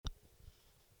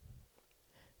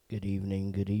Good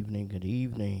evening, good evening, good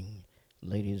evening.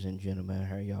 Ladies and gentlemen,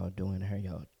 how y'all doing? How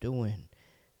y'all doing?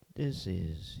 This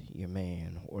is your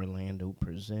man Orlando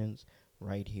Presents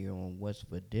right here on What's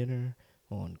for Dinner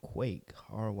on Quake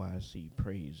RYC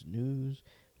Praise News,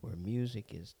 where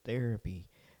music is therapy.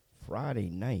 Friday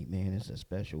night, man, it's a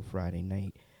special Friday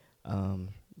night.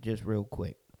 Just real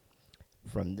quick,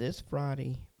 from this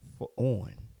Friday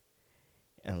on,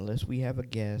 unless we have a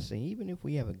guest, and even if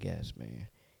we have a guest, man,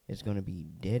 it's going to be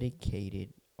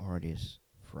Dedicated Artist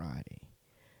Friday.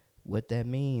 What that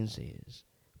means is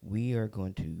we are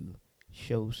going to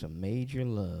show some major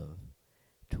love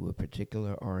to a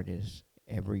particular artist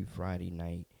every Friday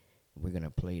night. We're going to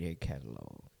play their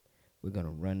catalog. We're going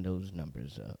to run those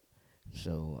numbers up.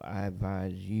 So I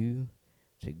advise you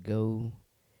to go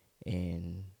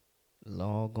and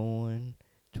log on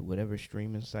to whatever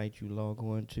streaming site you log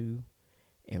on to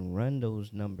and run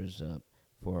those numbers up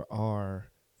for our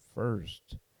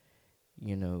first,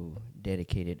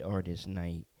 dedicated artist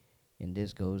night. And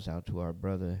this goes out to our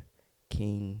brother,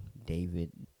 King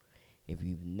David. If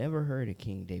you've never heard of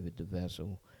King David the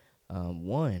Vessel,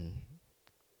 one,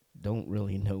 don't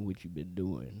really know what you've been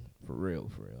doing, for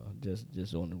real,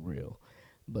 just on the real.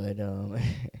 But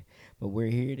but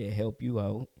we're here to help you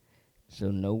out,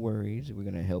 so no worries. We're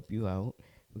gonna help you out.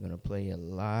 We're gonna play a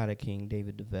lot of King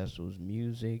David the Vessel's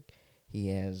music. He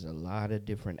has a lot of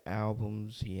different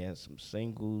albums. He has some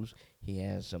singles. He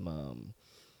has some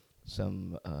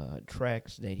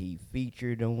tracks that he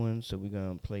featured on. So we're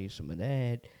gonna play some of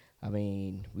that. I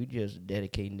mean, we just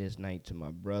dedicating this night to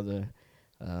my brother.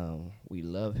 We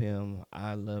love him.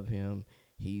 I love him.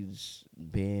 He's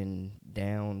been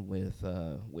down with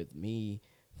me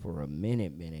for a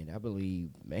minute. I believe,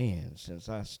 man, since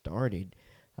I started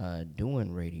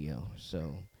doing radio.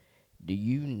 So, do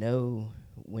you know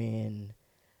when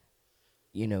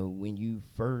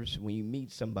you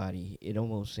meet somebody, it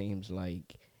almost seems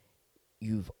like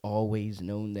you've always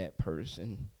known that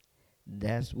person?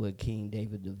 That's what King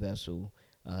David the Vessel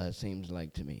seems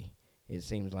like to me. It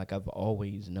seems like I've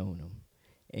always known him,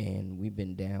 and we've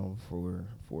been down for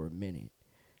a minute.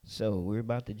 So we're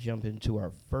about to jump into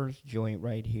our first joint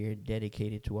right here,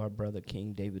 dedicated to our brother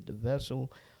King David the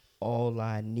Vessel, All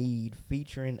I Need,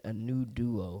 featuring a new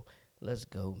duo. Let's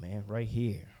go, man, right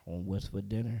here on What's for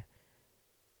Dinner,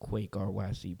 Quake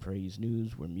RYC Praise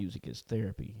News, where music is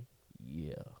therapy.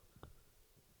 Yeah.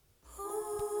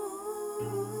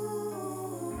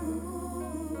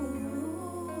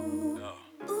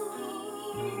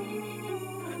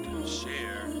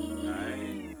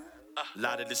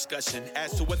 Lot of discussion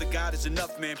as to whether God is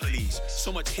enough, man, please.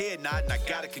 So much head nodding, I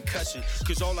got a concussion.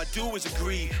 Cause all I do is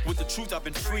agree with the truth, I've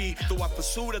been free. Though I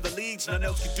pursued other leagues, none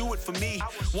else could do it for me.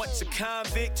 Once a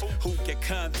convict, who get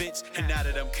convinced? And now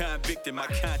that I'm convicted, my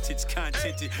content's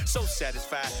contented. So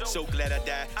satisfied, so glad I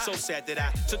died. So sad that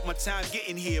I took my time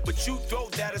getting here. But you throw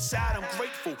that aside, I'm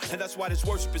grateful. And that's why this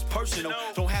worship is personal.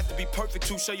 Don't have to be perfect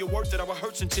to show your worth that I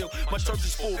rehearse until my church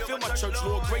is full. Fill my church,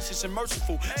 Lord, gracious and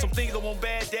merciful. Some things I want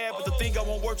bad, Dad, but the thing I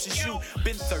want worse is you.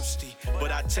 Been thirsty,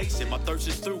 but I tasted my thirst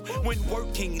is through. When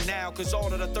working now, cause all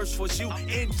that I thirst for is you.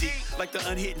 In deep, like the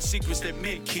unhidden secrets that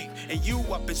men keep. And you,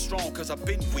 I've been strong cause I've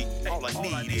been weak. All I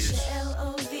need is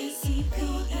LOVEPEACE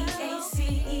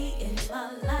in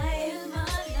my life.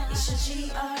 It's your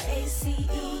GRACE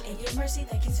and your mercy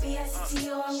that keeps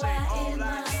VICTORY in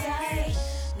my sight.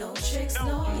 No tricks,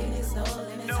 no gimmicks, no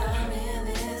limits. I'm in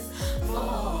this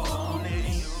for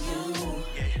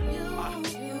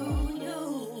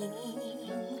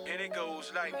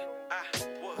like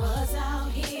was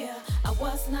out here, I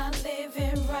was not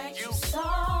living right. You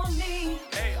saw me,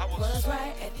 hey, I was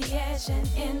right at the edge and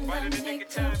in right the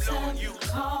nick of time. You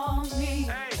called me,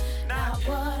 hey, not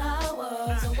what I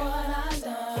was or what I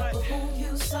done, but who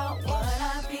you saw, what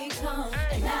I become.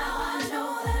 Hey. And now I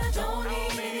know that I don't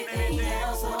need anything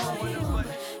else or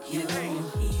you.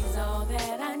 He's all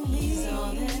that I need. He's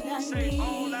all that I say need.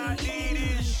 all I need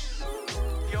is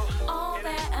All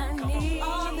that I need.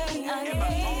 All that I need.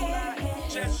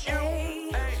 just you.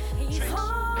 Hey, He's tricks,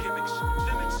 all gimmicks,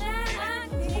 limits. that I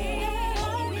need.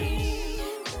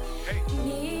 Hey,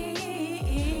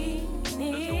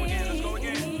 let's go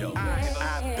again.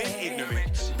 I've been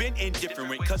ignorant, been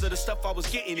indifferent, cause of the stuff I was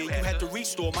getting in. You had to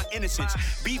restore my innocence.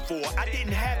 Before, I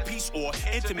didn't have peace or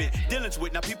intimate dealings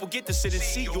with. Now people get to sit and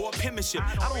see your penmanship.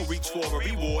 I don't reach for a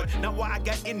reward. Now why I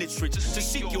got in the trenches to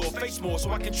seek your face more,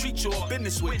 so I can treat your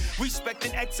business with respect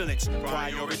and excellence.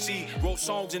 Priority. Wrote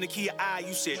songs in the key of I.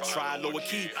 You said try lower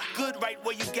key. Good right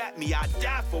where you got me. I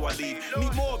die before I leave.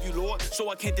 Need more of you, Lord, so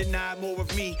I can deny more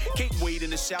of me. Can't wade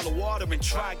in the shallow water and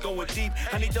try going deep.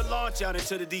 I need to launch out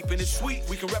into the deep, and it's sweet.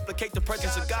 We can replicate the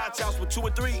presence of God watch house with 2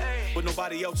 or 3, but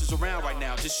nobody else is around right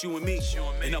now, just you and me.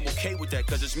 And I'm okay with that,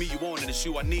 cause it's me you want and it's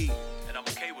you I need. And I'm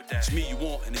okay with that. It's me you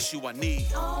want and it's you I need.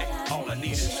 All I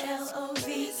need is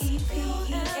L-O-V-E-P-E-A-C-E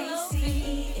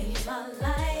in my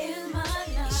life.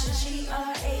 It's your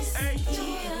G-R-A-C-E. And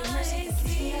your mercy is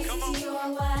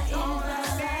V-I-C-T-O-R-Y in my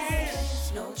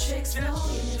life. No tricks, no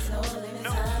gimmicks, no limits,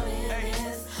 I'm in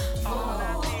this for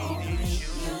you.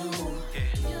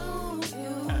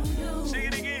 Sing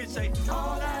it again, say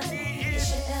all I need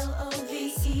is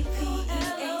L-O-V-E-P-E-A-C-E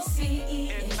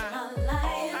in my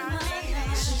life.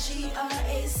 It's your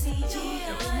G-R-A-C-E. And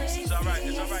your mercy is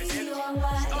V-I-C-T-O-R-Y in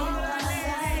my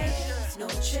life. No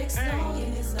tricks, no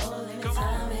gimmicks, no limits,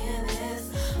 I'm in this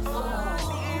for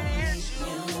you.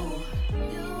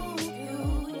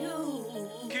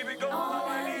 keep it going. All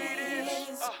I need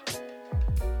is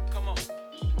come on,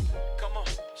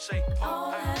 say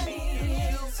all I need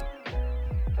is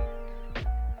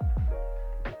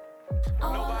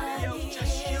nobody else,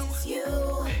 just you.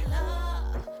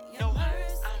 No, I'm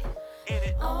in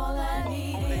it. All I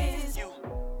need is you.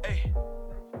 Hey,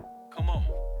 come on.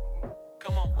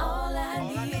 all I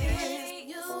need is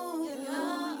you,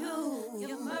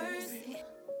 your mercy.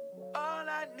 All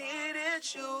I need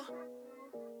is you,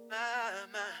 my.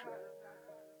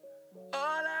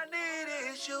 All I need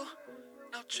is you.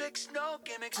 No tricks, no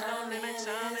gimmicks, no limits.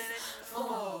 I'm in it for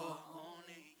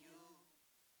only you.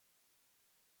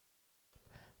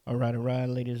 All right,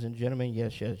 ladies and gentlemen.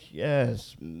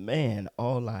 Yes. Man,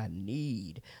 All I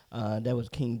Need. That was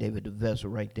King David the Vessel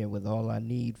right there with All I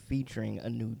Need featuring a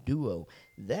new duo.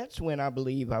 That's when I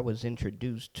believe I was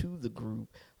introduced to the group,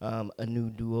 a new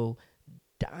duo.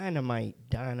 Dynamite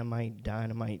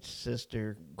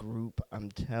sister group.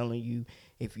 I'm telling you,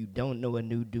 if you don't know a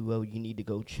new duo, you need to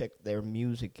go check their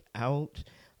music out.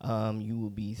 You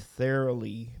will be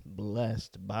thoroughly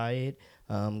blessed by it.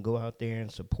 Go out there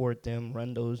and support them.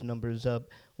 Run those numbers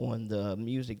up on the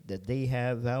music that they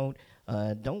have out.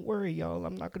 Don't worry, y'all.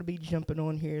 I'm not going to be jumping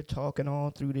on here talking all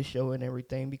through the show and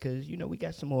everything because, we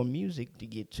got some more music to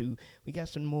get to. We got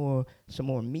some more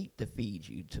meat to feed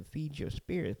you, to feed your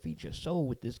spirit, feed your soul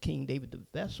with this King David the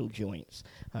Vessel joints.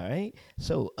 All right?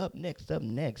 So up next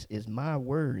is My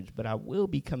Words, but I will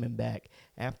be coming back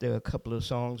after a couple of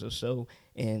songs or so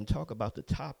and talk about the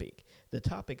topic. The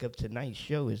topic of tonight's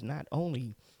show is not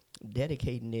only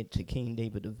dedicating it to King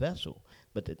David the Vessel,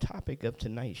 but the topic of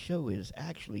tonight's show is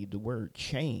actually the word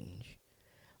change.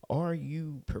 Are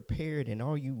you prepared and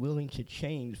are you willing to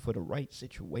change for the right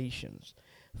situations,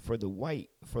 for the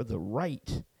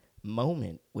right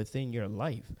moment within your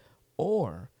life?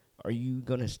 Or are you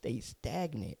going to stay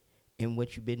stagnant in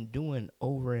what you've been doing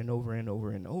over and over and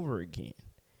over and over again?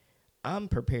 I'm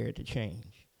prepared to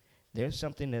change. There's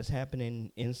something that's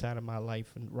happening inside of my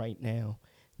life right now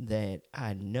that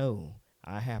I know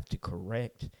I have to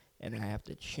correct and I have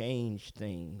to change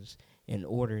things in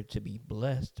order to be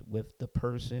blessed with the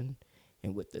person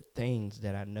and with the things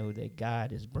that I know that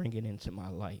God is bringing into my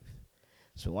life.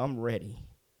 So I'm ready.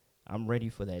 I'm ready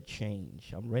for that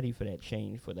change. I'm ready for that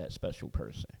change for that special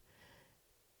person.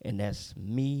 And that's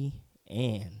me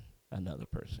and another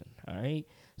person. All right?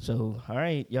 So, all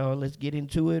right, y'all, let's get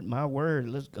into it. My word,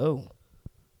 let's go.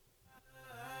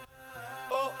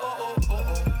 Oh,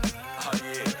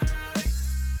 yeah.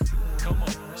 Come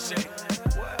on, say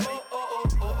what?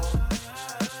 Oh.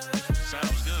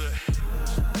 Sounds good.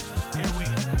 Here we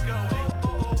go.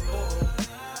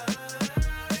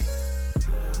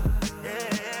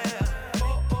 Yeah.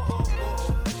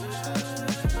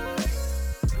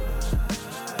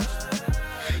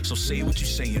 So say what you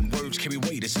saying, words carry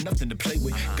weight, it's nothing to play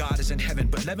with. God is in heaven,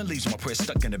 but 11 leaves my prayer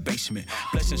stuck in the basement.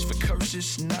 Blessings for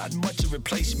curses, not much a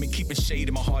replacement. Keeping shade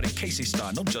in my heart in case they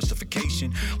start, no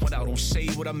justification. When I don't say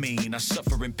what I mean, I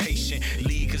suffer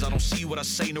impatiently, cause I don't see what I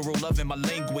say, no real love in my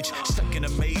language. Stuck in a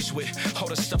maze with all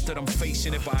the stuff that I'm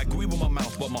facing. If I agree with my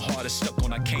mouth, but my heart is stuck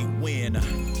on, I can't win.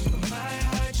 From my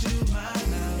heart to my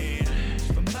mouth, yeah.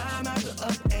 From my mouth to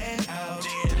up and out,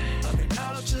 yeah. Up and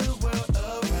out to the world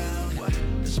around. What?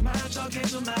 This mind talking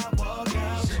to my walk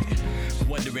out.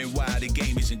 Wondering why the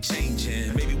game isn't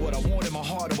changing. Maybe what I want in my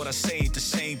heart and what I say ain't the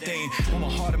same thing. When my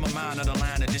heart and my mind are the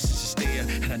line, the distance is there.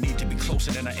 And I need to be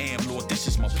closer than I am, Lord, this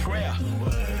is my prayer. The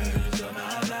words of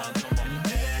my mouth, the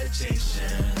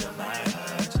meditation of my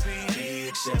heart, be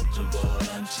acceptable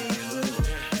unto you.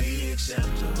 Be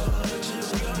acceptable unto you.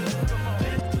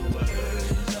 Let the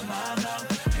words of my mouth,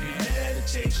 the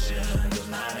meditation of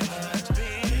my heart, be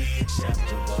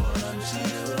acceptable unto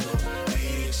you.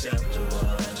 Be acceptable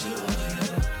unto you.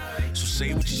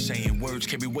 say what you're saying. Words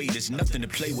carry weight, there's nothing to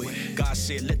play with. God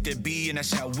said, let there be, and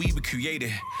that's how we were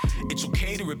created. It's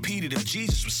okay to repeat it if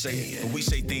Jesus would say it. But we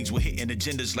say things, we're hitting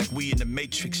agendas like we in the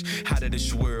Matrix. Out of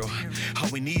this world, all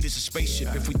we need is a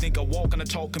spaceship. If we think our walk and our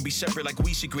talk can be separate like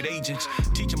we secret agents,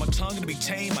 teaching my tongue to be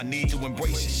tame, I need to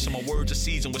embrace it. So my words are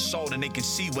seasoned with salt and they can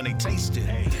see when they taste it.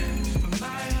 From my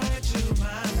heart to my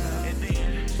mouth, and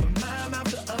then from my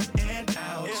mouth to up and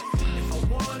out. If I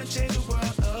wanna change the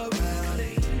world around,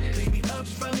 clean me up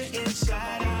from the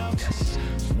inside out.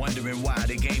 Wondering why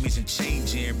the game isn't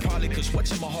changing. Probably cause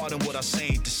what's in my heart and what I say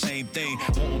ain't the same thing.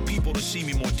 Wanting people to see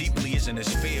me more deeply isn't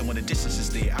as fair. When the distance is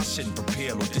there, I sit and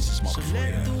prepare, Lord, this is my So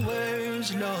prayer. let the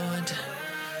words, Lord,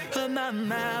 of my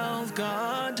mouth,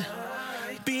 God,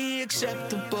 be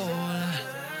acceptable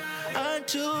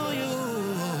unto you.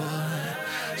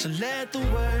 So let the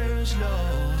words,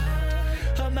 Lord,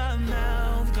 of my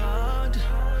mouth, God,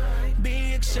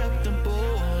 be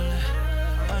acceptable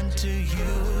unto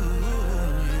you.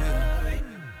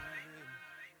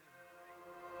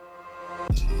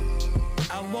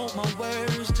 I want my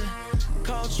words to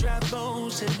cause dry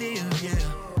bones to live, yeah.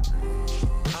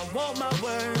 I want my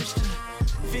words to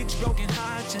fix broken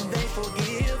hearts and they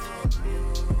forgive.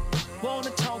 Wanna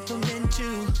talk them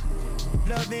into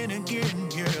loving again,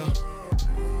 girl.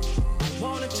 I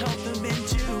wanna talk them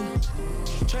into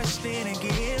trusting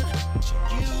again.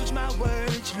 Use my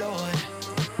words, Lord.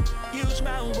 Use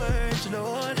my words,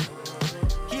 Lord.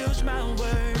 Use my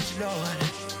words, Lord.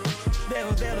 They're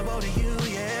available to you,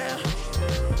 yeah.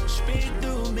 Speak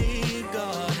through me,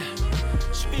 God.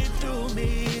 Speak through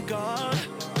me, God.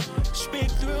 Speak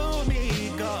through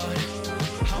me, God.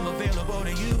 I'm available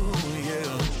to you,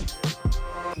 yeah.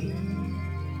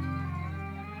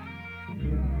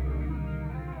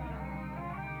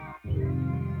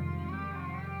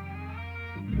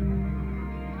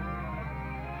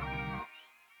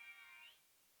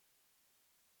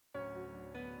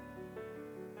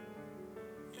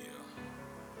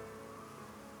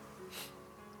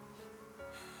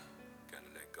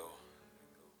 Gotta let go.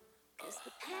 Cause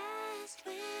the past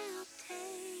will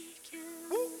take you.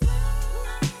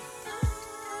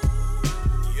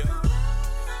 Yeah.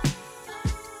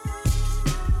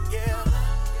 Yeah.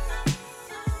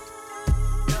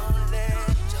 Don't let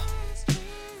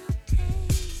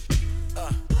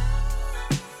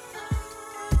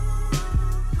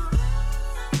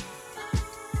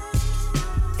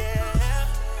yeah.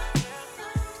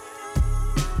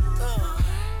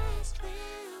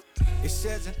 It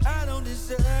says that I don't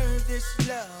deserve this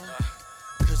love,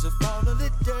 cause of all of the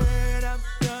dirt I've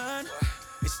done.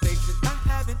 It states that I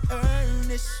haven't earned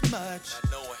this much,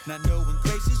 not knowing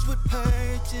graces would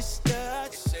purchase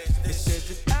us. It says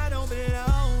that I don't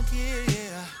belong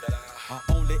here, I'll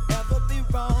only ever be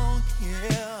wrong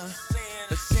here.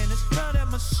 But sin is run at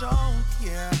my song,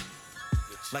 yeah.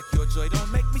 Like your joy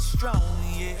don't make me strong,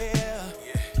 yeah.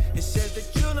 It says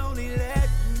that you'll only let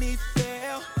me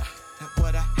fail, that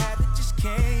what I have it just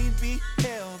can't be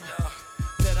held,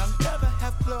 that I'll never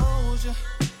have closure,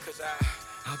 cause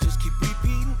I'll just keep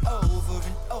repeating over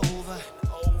and over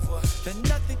that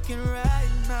nothing can right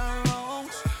my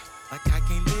wrongs. Like I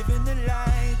can't live in the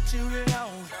light too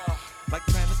long, like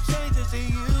trying to change is a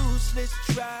useless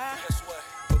try,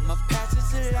 but my past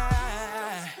is a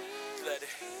lie.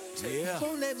 Yeah.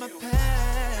 Won't let my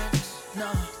past,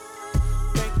 no,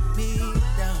 break me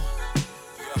down,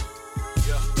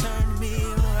 turn me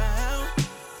around,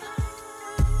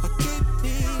 or keep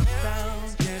me down,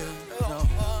 yeah. No.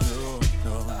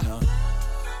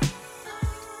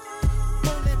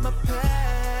 Won't let my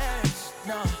past,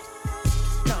 no.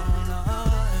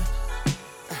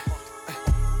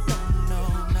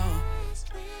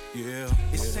 Yeah.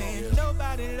 It's saying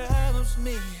nobody loves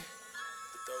me.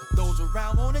 Those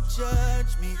around wanna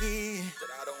judge me,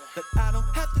 that I don't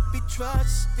have to be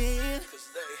trusting,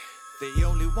 they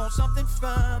only want something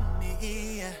from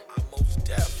me,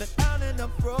 that I'll end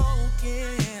up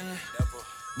broken,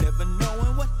 never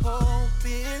knowing what hope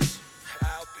is.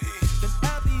 Then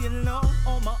I'll be alone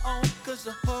on my own, cause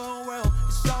the whole world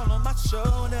is all on my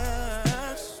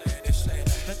shoulders,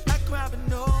 that I cry but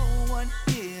no one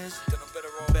hears,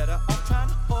 better off trying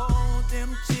to hold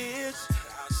them tears,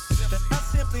 that I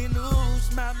simply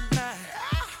lose my mind,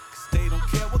 cause they don't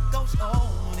care what goes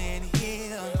on in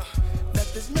here, that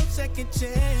there's no second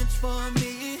chance for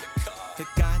me, that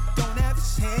God don't have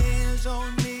his hands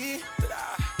on me, that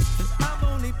I'm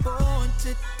only born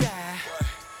to die,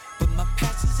 but my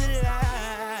past is a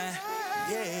lie,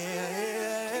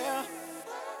 yeah.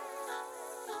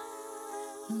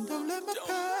 Don't let my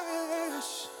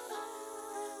past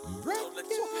break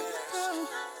you down,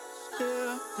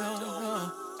 yeah,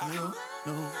 no.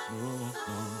 no, no,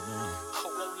 no. I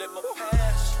won't let my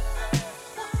past.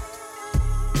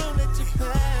 Don't let your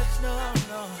past, no,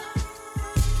 no,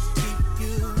 keep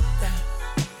you down.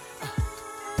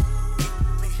 Keep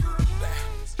me back.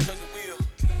 'Cause it will.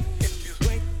 If you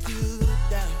Break you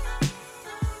down,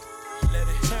 let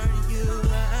it turn you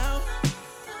around,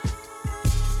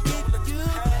 don't let you you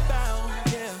pass. bound,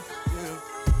 yeah,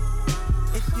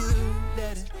 yeah. If you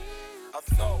let it. I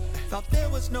Thought there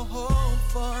was no hope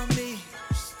for me,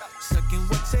 stuck in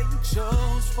what Satan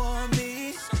chose for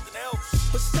me, something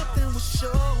else. but something was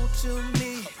shown to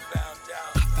me.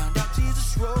 I found out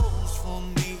Jesus rose for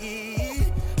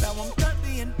me. Now I'm done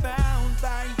being bound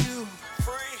by you.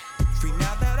 Free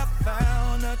now that I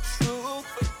found the truth.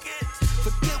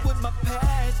 Forget what my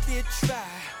past did try.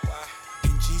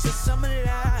 In Jesus I'm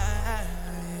alive.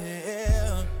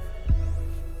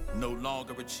 No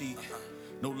longer a cheat,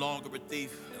 no longer a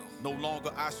thief, no longer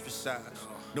ostracized,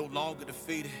 no longer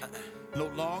defeated, no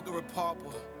longer a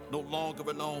pauper, no longer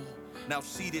alone. Now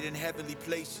seated in heavenly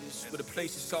places, where the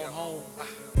place is called home.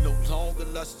 No longer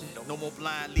lusting, no more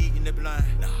blind leading the blind.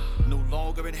 No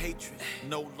longer in hatred,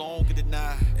 no longer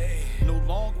denied. No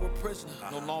longer a prisoner,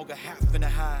 no longer having to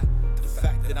hide. The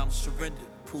fact that I'm surrendered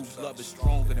proves love is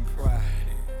stronger than pride.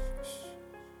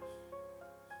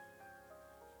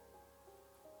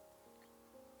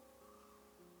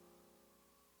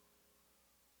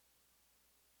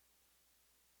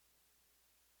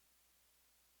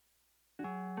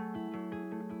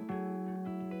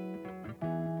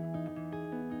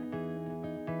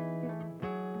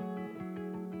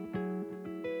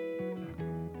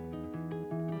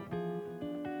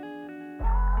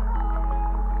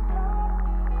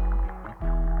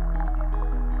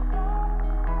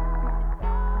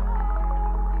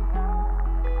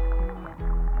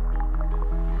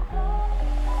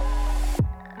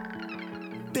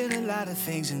 Been a lot of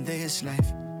things in this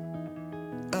life.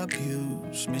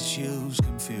 Abuse, misuse,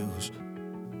 confused.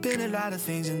 Been a lot of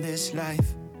things in this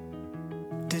life.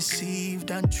 Deceived,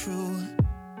 untrue.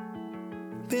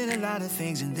 Been a lot of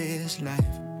things in this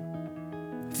life.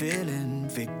 Villain,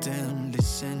 victim,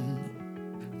 listen.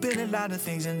 Been a lot of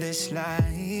things in this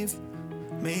life.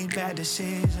 Made bad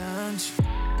decisions.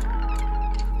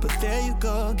 But there you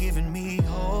go, giving me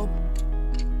hope.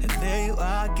 And there you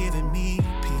are, giving me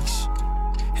peace.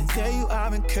 And there you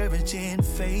are, encouraging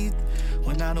faith.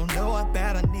 When I don't know how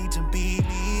bad I need to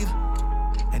believe.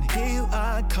 And here you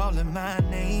are, calling my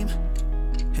name.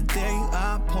 And there you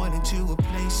are, pointing to a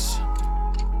place.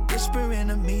 Whispering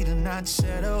to me to not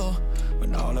settle.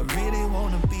 When all I really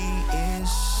wanna be is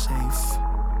safe.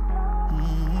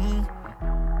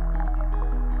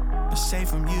 But safe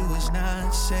from you is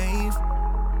not safe.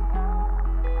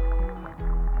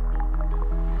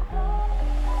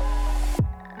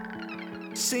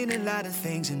 Seen a lot of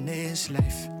things in this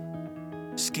life.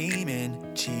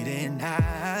 Scheming, cheating,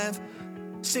 I've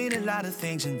seen a lot of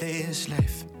things in this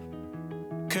life.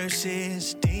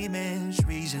 Curses, demons,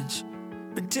 reasons.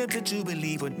 Been tempted to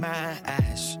believe with my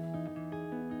eyes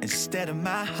instead of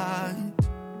my heart.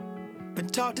 Been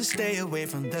taught to stay away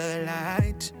from the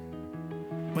light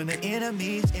when the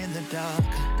enemy's in the dark.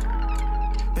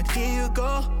 But here you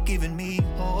go, giving me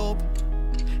hope.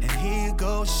 And here you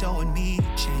go, showing me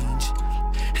change.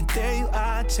 And there you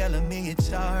are, telling me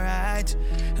it's alright.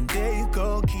 And there you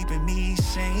go, keeping me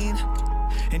sane.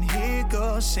 And here you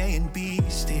go, saying be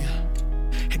still.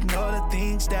 Ignore the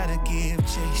things that'll give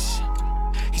chase.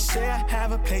 You say I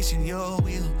have a place in your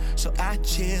will, so I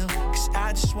chill, cause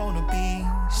I just wanna be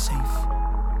safe.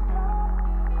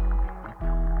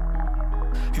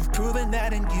 You've proven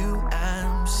that in you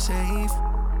I'm safe.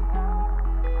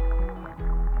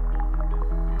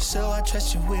 So I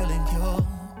trust your will and your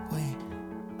way.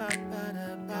 I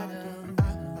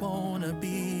wanna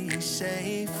be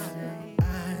safe. I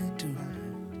do.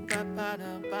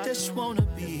 Just wanna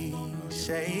be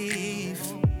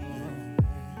safe.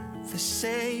 The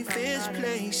safest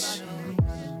place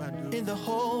in the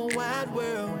whole wide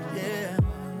world, yeah.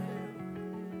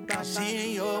 By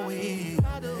seeing your will.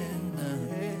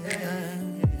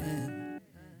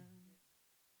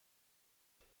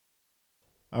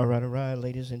 All right,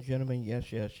 ladies and gentlemen.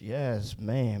 Yes.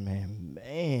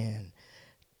 Man.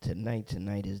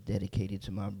 Tonight is dedicated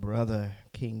to my brother,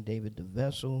 King David the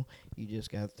Vessel. You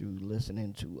just got through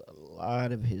listening to a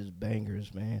lot of his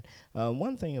bangers, man.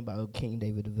 One thing about King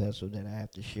David the Vessel that I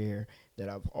have to share that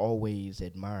I've always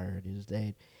admired is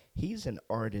that he's an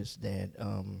artist that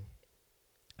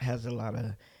has a lot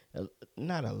of,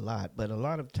 not a lot, but a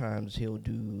lot of times he'll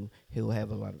have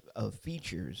a lot of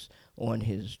features on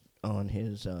his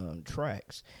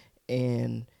tracks,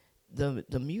 and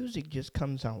the music just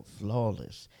comes out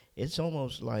flawless. It's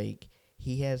almost like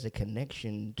he has a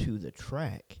connection to the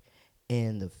track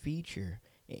and the feature,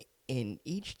 and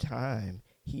each time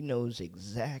he knows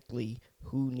exactly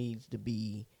who needs to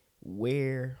be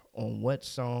where on what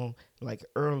song. Like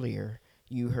earlier,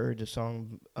 you heard the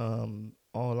song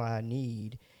 "All I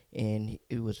Need," and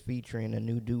it was featuring a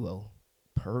new duo.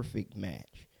 Perfect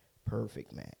match.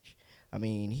 Perfect match. I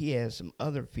mean, he has some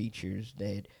other features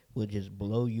that will just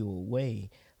blow you away.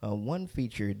 One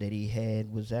feature that he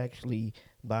had was actually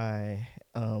by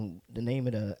the name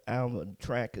of the album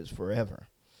track is Forever.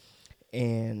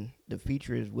 And the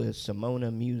feature is with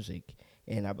Simona Music.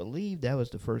 And I believe that was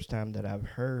the first time that I've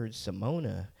heard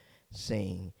Simona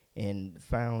sing and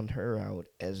found her out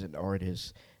as an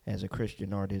artist, as a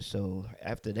Christian artist. So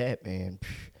after that, man,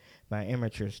 my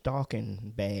amateur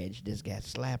stalking badge just got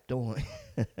slapped on.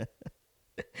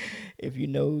 If you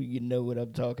know, you know what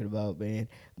I'm talking about, man.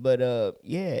 But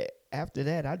yeah, after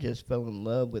that, I just fell in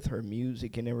love with her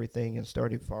music and everything, and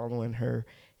started following her.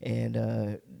 And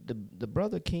the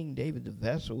brother King David the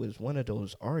Vessel is one of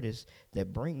those artists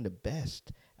that bring the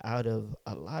best out of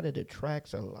a lot of the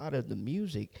tracks, a lot of the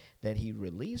music that he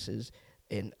releases,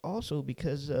 and also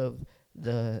because of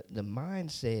the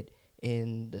mindset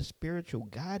and the spiritual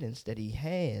guidance that he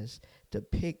has to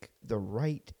pick the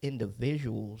right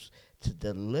individuals to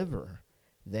deliver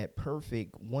that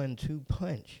perfect 1-2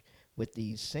 punch with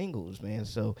these singles, man.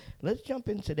 So let's jump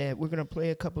into that. We're going to play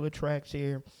a couple of tracks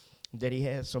here that he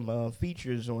has some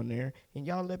features on there, and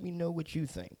y'all let me know what you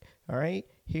think. All right,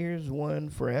 here's one,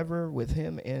 Forever, with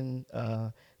him and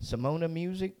Simona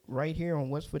Music right here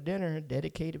on What's for Dinner,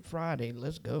 Dedicated Friday.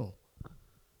 Let's go.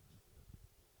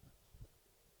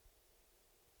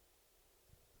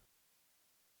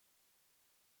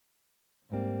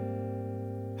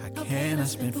 Can I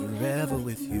spend forever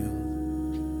with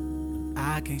you?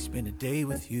 I can't spend a day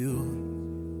with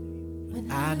you.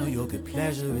 But I know your good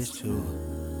pleasure is too.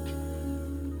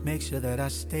 Make sure that I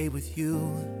stay with you.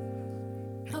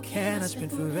 How can I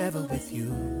spend forever with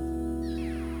you?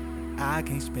 I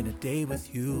can't spend a day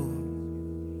with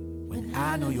you. When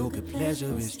I know your good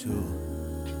pleasure is too.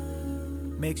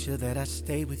 Make sure that I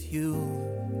stay with you.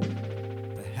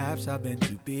 Perhaps I've been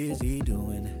too busy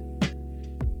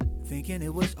thinking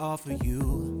it was all for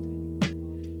you.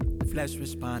 Flesh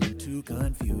responding to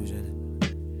confusion,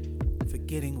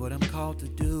 forgetting what I'm called to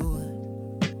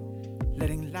do.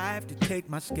 Letting life dictate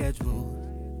my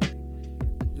schedule,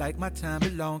 like my time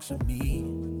belongs to me.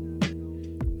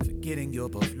 Forgetting you're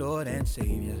both Lord and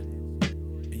Savior,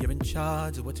 and you're in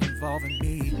charge of what's involving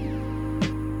me.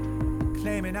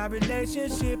 Claiming our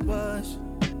relationship was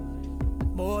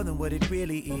more than what it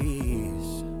really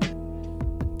is.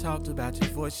 Talked about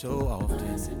your voice so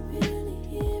often,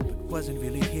 but wasn't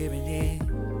really hearing it.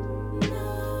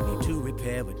 Need to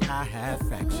repair what I have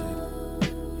fractured,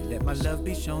 and let my love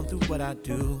be shown through what I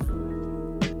do.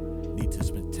 Need to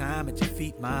spend time at your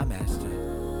feet, my master.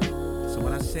 So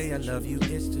when I say I love you,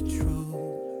 it's the truth.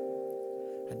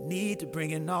 I need to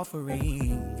bring an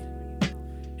offering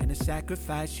and a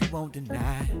sacrifice you won't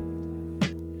deny.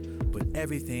 Put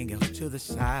everything else to the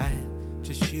side,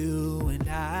 just you and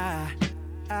I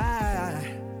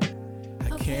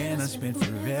cannot spend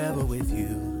forever with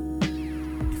you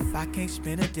if I can't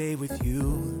spend a day with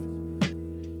you.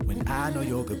 When I know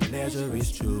your good pleasure is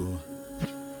true,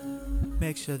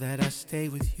 make sure that I stay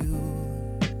with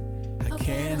you. I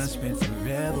cannot spend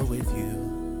forever with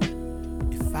you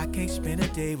if I can't spend a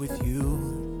day with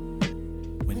you.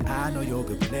 When I know your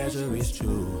good pleasure is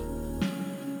true,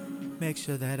 make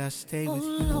sure that I stay with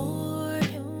you. Lord,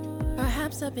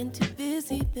 perhaps I've been too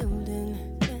busy building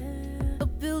a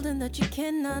building that you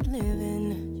cannot live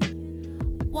in.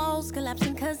 Walls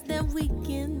collapsing cause they're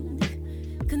weakened,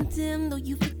 condemned though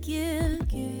you forgive.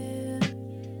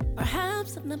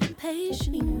 Perhaps I've not been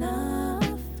patient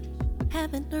enough,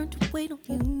 haven't learned to wait on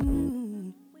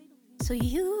you. So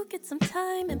you get some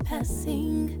time in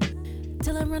passing,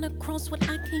 till I run across what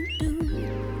I can't do.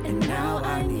 And now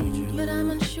I need you, but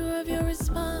I'm unsure of your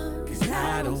response, cause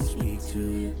I don't speak to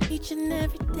you each and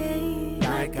every day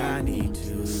like I need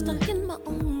to. Stuck in my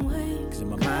own way, cause in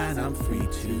my mind I'm free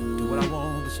to do what I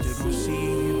want, but still don't see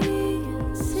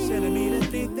you. Silly me to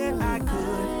think that I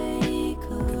could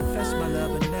confess my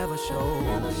love and never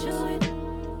show it.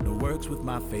 No works with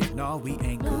my faith, no, we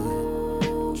ain't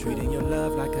good. Treating your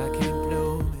love like I can't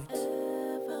blow it.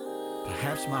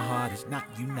 Perhaps my heart is not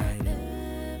united.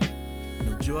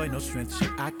 No joy, no strength, so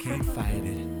I can't fight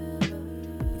it.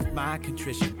 With my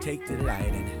contrition, take delight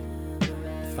in it.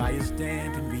 The fire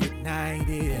stand and reignite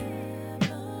it.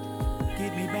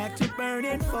 Get me back to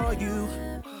burning for you.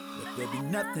 Let There'll be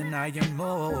nothing I am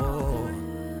more.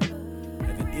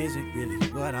 Heaven isn't really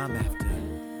what I'm after.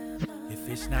 If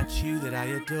it's not you that I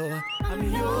adore, I'm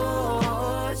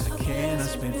yours. I cannot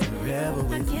spend forever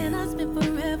with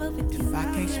you. If I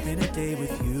can't spend a day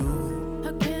with you,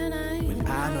 How can I? when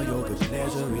I know your good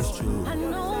pleasure is true, I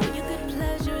know your good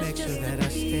pleasure is make sure just that I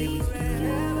stay with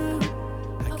you.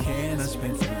 I cannot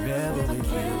spend forever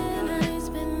with you.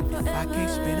 If I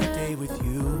can't spend a day with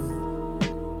you,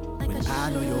 when I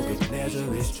know your good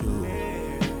pleasure is true,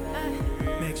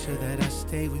 make sure that I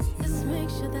stay with you. Just make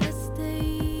sure that I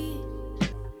stay.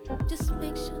 Just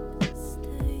make sure that I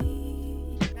stay.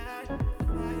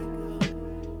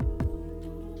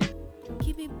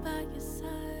 Keep me by your side.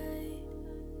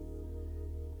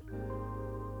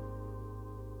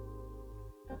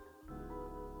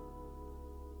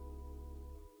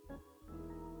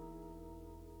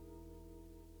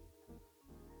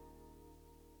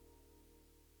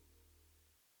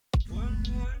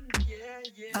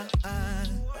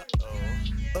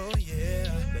 Oh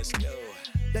yeah, let's go.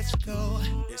 Let's go.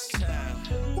 It's time.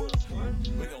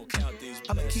 We're gonna count these blessings.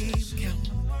 I'ma keep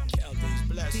counting. Count these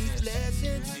blessings. These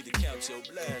blessings. You need to count your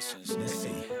blessings. Let's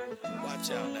see.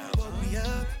 Watch out now. Woke me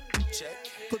up. Check.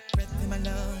 Put breath in my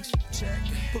lungs. Check.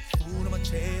 Put food on my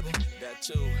table. That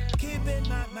too. Keep in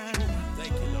my mind.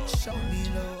 Thank you, Lord. Show me,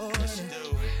 Lord. Yes, you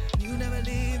do. You never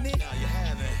leave me. Now you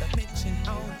haven't. I mentioned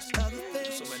all these other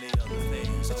things. So many other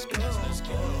things. Let's go. Let's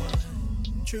go.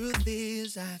 Truth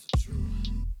is, I've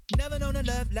never known a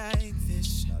love like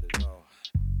this. Not at all.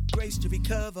 Grace to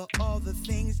recover all the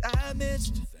things I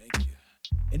missed. Thank you.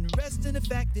 And rest in the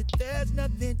fact that there's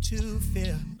nothing to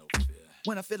fear. No fear.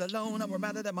 When I feel alone, I'm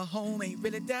reminded that my home ain't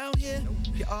really down here. Nope.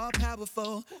 You're all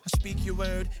powerful. I speak your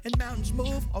word and mountains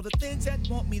move. All the things that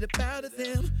want me to bow to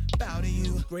them, bow to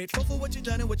you. Grateful for what you've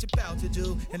done and what you're about to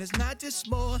do. And it's not just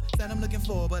more that I'm looking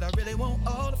for, but I really want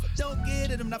all. If I don't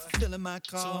get it, I'm not fulfilling my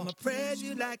call. So I'ma praise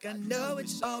you like I know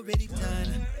it's already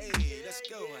done. Hey, let's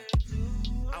go.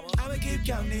 I'ma keep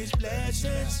counting these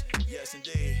blessings. Yes,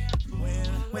 indeed.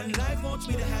 When life wants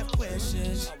me to have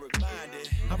questions,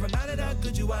 I'm reminded how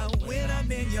good you are when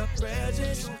I'm in your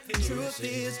presence. Truth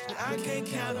is, I can't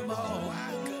count them all.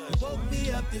 You woke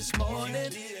me up this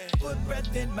morning, put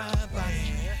breath in my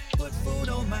body, put food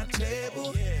on my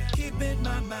table, keeping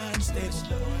my mind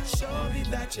stable. Show me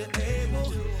that you're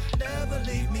able, never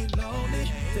leave me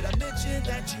lonely. Did I mention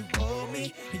that you hold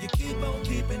me and you keep on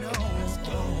keeping on?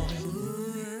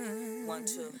 1,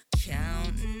 2.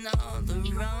 Counting all the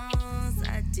wrongs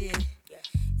I did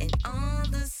and all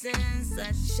the sins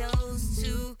I chose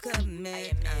to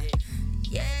commit.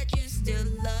 Yet you still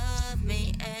love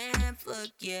me and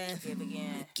forgive.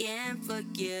 You can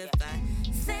forgive. I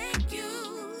thank you.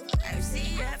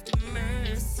 Mercy after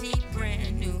mercy,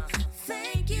 brand new.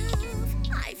 Thank you.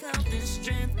 Life, health, and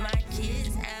strength. My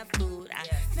kids have food. I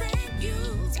thank you.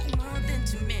 Take more than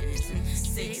 2 minutes and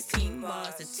 16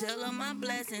 bars to tell all my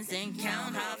blessings and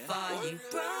count how far you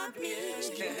brought me.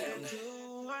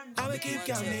 I'ma keep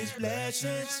counting these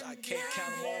blessings. I can't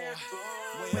count them all.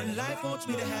 When life wants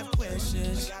me to have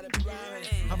questions,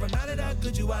 I'm reminded how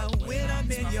good you are when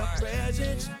I'm in your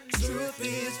presence. Truth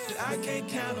is, I can't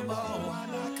count them all.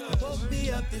 You woke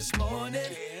me up this morning,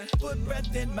 put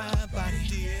breath in my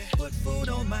body, put food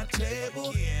on my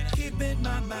table, keeping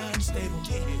my mind stable.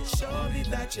 Show me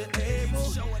that you're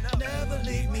able, never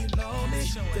leave me lonely.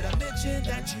 Did I mention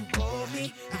that you hold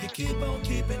me and you keep on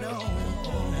keeping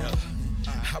on?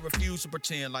 I refuse to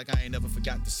pretend like I ain't never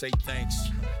forgot to say thanks.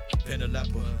 Pen a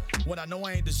leper. When I know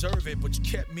I ain't deserve it, but you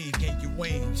kept me, gave you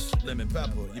wings. Lemon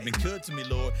pepper, you've been good to me,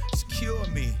 Lord. Secure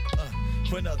me.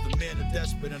 When other men are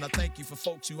desperate, and I thank you for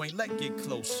folks you ain't let get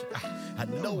close. I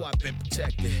know I've been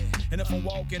protected, and if I'm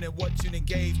walking in what you done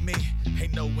gave me,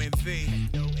 ain't no envy.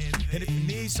 And if you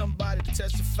need somebody to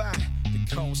testify, then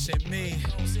come send me.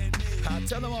 I'll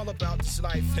tell them all about this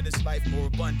life and this life more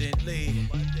abundantly.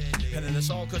 And then it's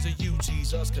all cause of you,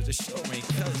 Jesus, cause it sure ain't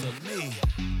cause of me.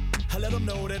 I let them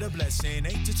know that a blessing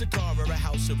ain't just a car or a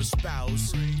house or a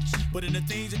spouse, but in the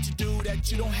things that you do that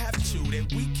you don't have to,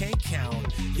 that we can't count.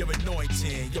 Your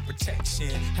anointing, your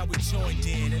protection, how we joined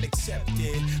in and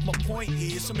accepted. My point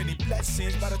is, so many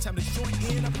blessings, by the time the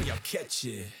joint in, I pray y'all catch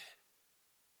it.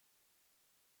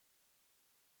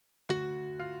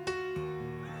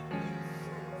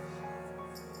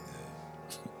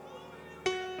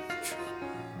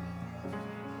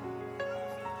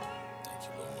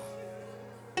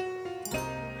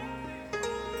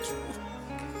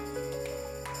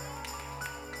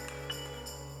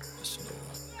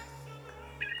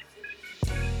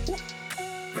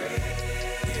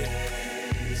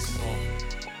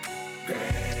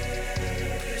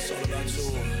 It's all about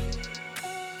you.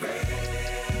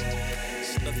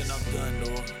 done,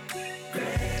 Lord.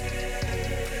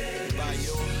 By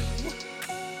your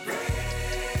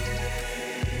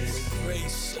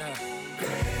grace, your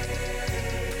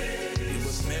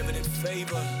unmerited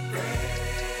favor,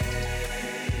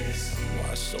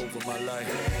 wash over my life.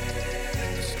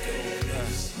 Let's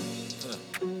go.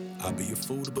 I'd be a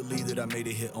fool to believe that I made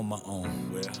it here on my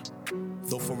own. Well,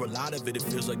 though for a lot of it, it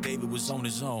feels like David was on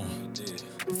his own.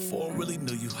 Before I really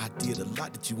knew you, I did a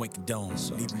lot that you ain't condone.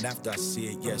 So even after I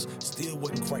said yes, still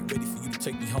wasn't quite ready for you to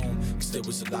take me home. Cause there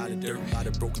was a lot of dirt, a lot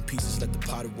of broken pieces, let the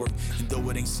potter work. And though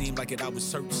it ain't seemed like it, I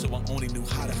was hurt, so I only knew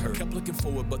how to hurt. Kept looking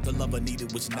forward, but the love I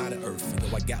needed was not of earth. And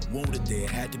though I got wounded there,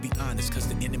 had to be honest, cause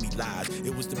the enemy lies.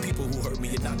 It was the people who hurt me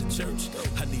and not the church.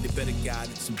 I needed better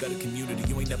guidance, some better community.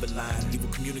 You ain't never lying. Evil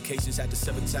communications had to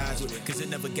sever ties with, cause it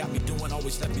never got me doing,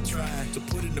 always left me trying to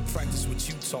put into practice what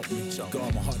you taught me.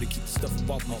 Guard my heart to keep the stuff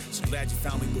above me. So glad you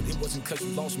found me, but it wasn't cause you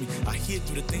lost me. I hid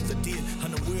through the things I did,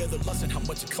 unaware of the lust and how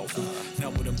much it cost me.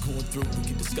 Now what I'm going through, we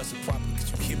can discuss it properly,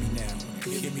 cause you hear me now.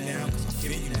 You hear me now, cause I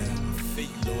feel you now. I feel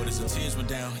you, Lord, as the tears went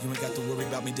down. You ain't got to worry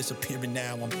about me disappearing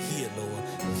now. I'm here, Lord.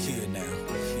 I'm here now.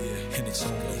 Here. And it's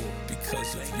only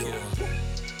because of your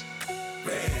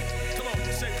grace. Come on,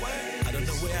 say what? I don't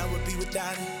know where I would be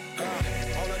without it.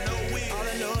 All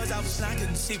I know is I was not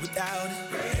gonna see without it.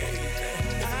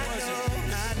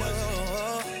 I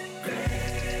know.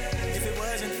 If it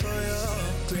wasn't for your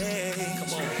grace,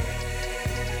 come on.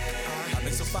 I've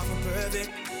been so far from perfect.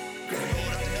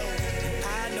 Lord,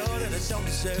 I know that I don't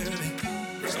deserve it.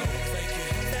 So thank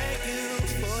you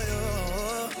for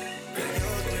your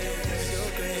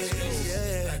grace,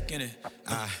 yeah. Back in it.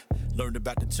 Learned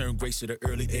about the term grace at an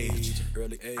early age.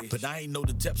 But I ain't know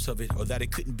the depths of it or that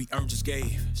it couldn't be earned, just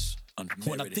gave.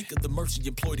 When I think of the mercy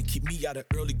employed to keep me out of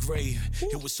early grave,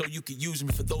 it was so you could use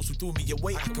me for those who threw me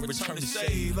away. I could return to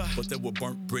save. But there were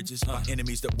burnt bridges, my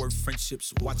enemies that were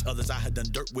friendships. Watch others I had done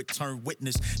dirt with turn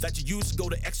witness that you used to go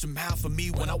the extra mile for me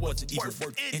when I wasn't even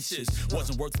worth inches.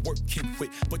 Wasn't worth working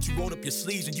with, but you rolled up your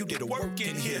sleeves and you did a work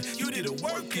in here. You did a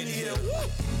work in here.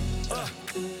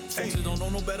 Folks that don't know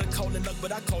no better, call it luck,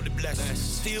 but I call it blessing.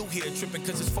 Still here tripping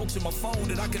cause it's folks in my phone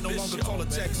that I can no longer call a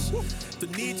text. The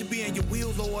need to be in your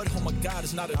will, Lord, oh my God,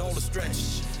 it's not at all a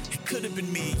stretch. It could have been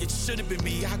me, it should have been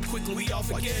me. How quickly we all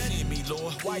forget. Why you seeing me,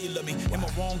 Lord? Why you love me? In my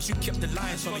wrongs, you kept the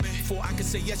lines for me. Before I could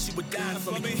say yes, you were dying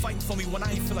for me. Fighting for me when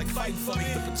I ain't feel like fighting for me.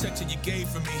 The protection you gave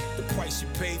for me, the price you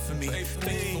paid for me.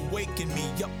 Thank you for waking me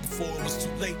up before it was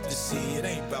too late to see. It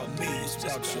ain't about me, it's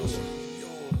about you.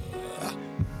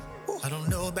 I don't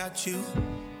know about you,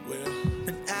 well,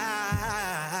 but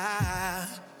I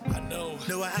know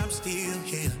I'm still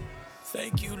here.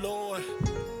 Thank you, Lord.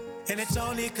 And it's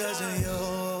only because of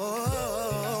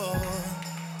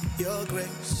your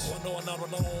grace. Oh, no, I'm not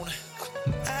alone.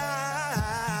 I'm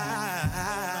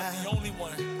not the only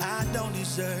one. I don't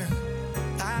deserve.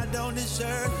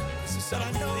 But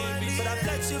I know I need, but I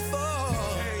bless you for.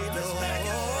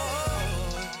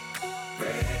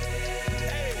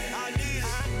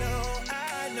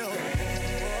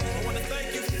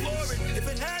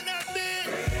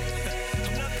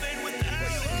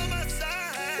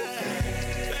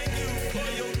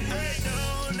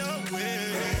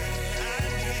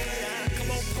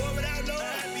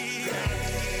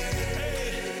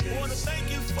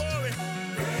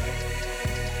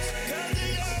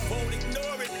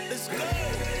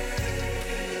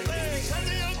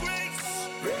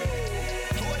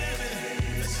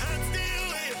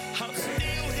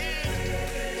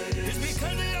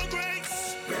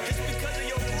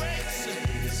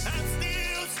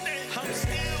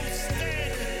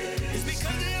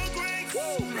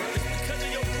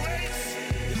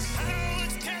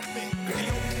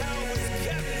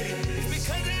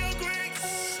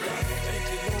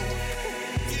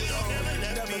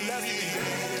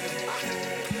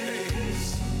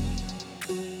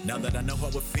 Now that I know how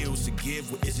it feels to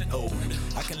give what isn't owed,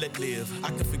 I can let live, I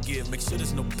can forgive, make sure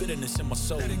there's no bitterness in my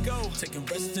soul. Let it go. Taking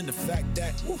rest in the fact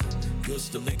that you're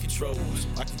still in control.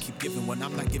 I can keep giving when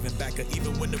I'm not giving back, or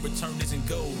even when the return isn't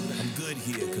gold. I'm good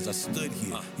here, cause I stood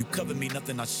here. You covered me,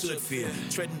 nothing I should fear.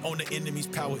 Treading on the enemy's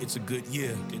power, it's a good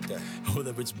year. Get that.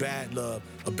 Whether it's bad love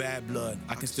or bad blood,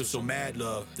 I can still show mad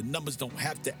love. The numbers don't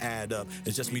have to add up.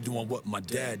 It's just me doing what my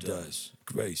dad does.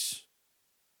 Grace.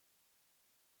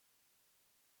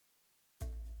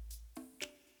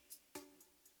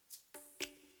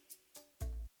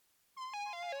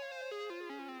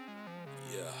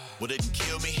 What didn't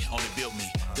kill me, only built me.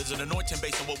 There's an anointing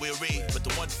based on what we'll read, but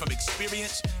the one from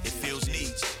experience, it fills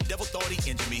needs. devil thought he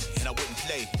injured me, and I wouldn't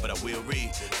play, but I will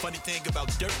read. Funny thing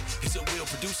about dirt is it will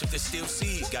produce if there's still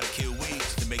seed. Gotta kill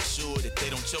weeds to make sure that they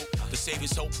don't choke. The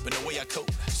Savior's hope in the way I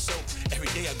cope. So every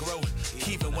day I grow,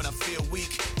 even when I feel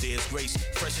weak. There's grace,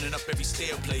 freshening up every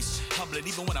stale place. Humbling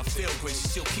even when I fail, grace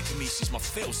is still keeping me. She's my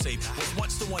fail-safe. Was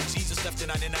once the one Jesus left the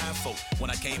 99 for. When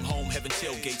I came home, heaven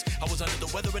tailgates. I was under the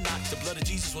weather or not, the blood of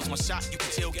Jesus was my shot. You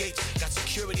can tailgate. Got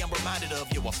security I'm reminded of,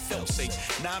 yo, I felt safe.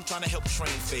 Now I'm trying to help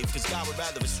train faith, cause God would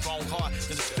rather a strong heart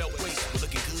than a spelt waste. We're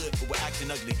looking good, but we're acting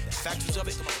ugly. The factors of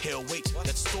it, hell waits.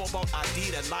 That store-bought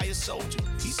ID, that liar soldier,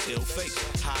 he's still fake.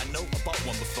 How I know, I bought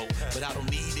one before, but I don't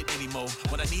need it anymore.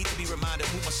 When I need to be reminded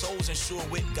who my soul's insured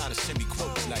with, gotta send me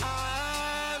quotes like,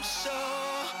 I'm so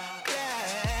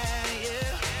glad,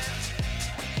 yeah.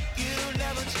 You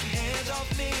never took your hands off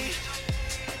me.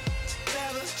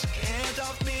 Never took your hands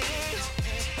off me.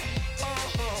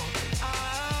 Oh,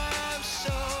 I'm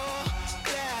so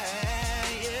glad,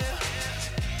 yeah.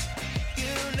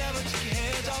 You never took your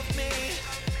hands off me.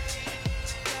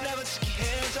 Never took your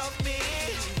hands off me.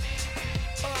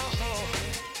 Oh.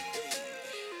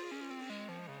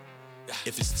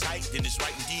 if it's tight, then it's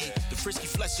right indeed. The frisky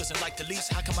flesh doesn't like the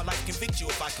least. How can my life convict you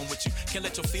if I come with you? Can't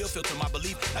let your feel filter my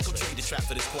belief. I go trade the trap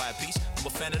for this quiet peace. I'm a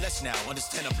fan of less now,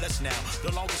 understand I'm blessed now.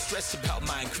 No longer stressed about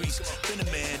my increase. Been a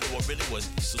man, though I really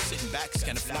wasn't. So sitting back is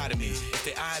kinda fly to me. If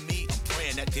they eye me, I'm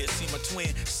praying that they'll see my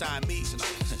twin, sign me.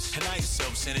 And I ain't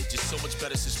self-centered, just so much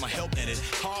better since my help ended.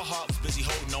 Hard heart was busy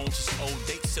holding on to some old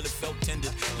dates till it felt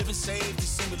tender. Living saved, it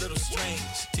seemed a little strange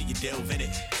till you delve in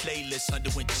it. Playlist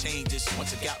underwent changes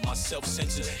once I got myself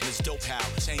censored. And it's dope how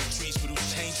change trees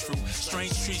produce change fruit.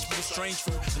 Strange trees produce strange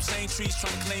fruit. Them same trees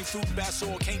trying to claim fruit. Bad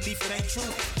soil can't leave it ain't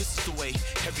true. This is the way,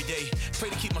 every day. Pray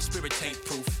to keep my spirit tank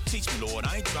proof. Teach me, Lord,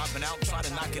 I ain't dropping out, trying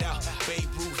to knock it out. Babe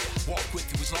Ruth, walk with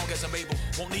you as long as I'm able.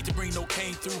 Won't need to bring no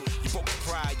cane through. You broke the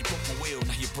pride, you broke my will.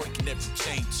 Now you're breaking every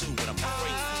chain too. And I'm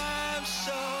grateful. I'm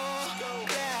so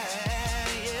glad,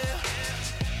 yeah.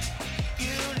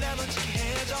 You never took your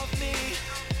hands off me.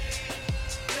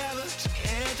 Never took your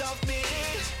hands off me.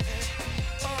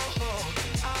 Oh,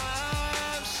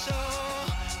 I'm so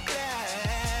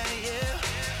glad, yeah.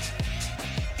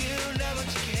 You never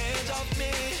took your hands off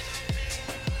me.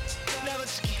 Never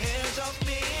took your hands off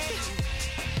me.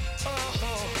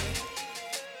 Oh.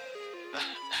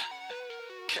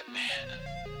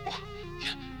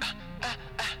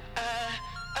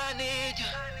 I need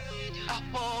you, I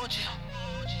want you,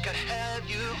 gotta have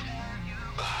you.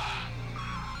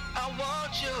 I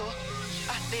want you,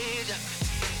 I need you.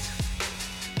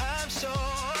 I'm so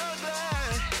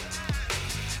glad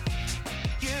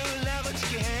you never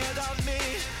took your hands off me.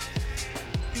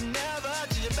 You never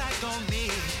turned your back on me.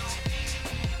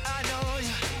 I know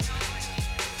you.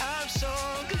 I'm so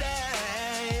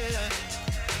glad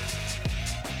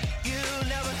you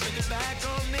never took it back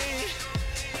on me.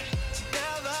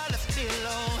 Never left me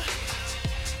alone.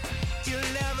 You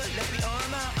never left me on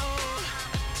my own.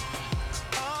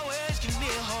 Always give me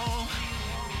a home.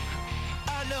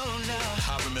 I know now.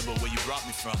 I remember where you brought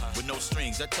me from, with no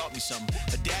strings, that taught me something.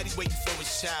 A daddy waiting for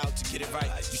his child to get it right.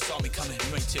 You saw me coming,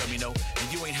 you ain't tell me no,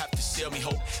 and you ain't have to sell me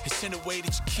hope. It's in the way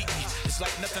that you keep me, it's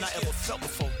like nothing I ever felt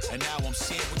before. And now I'm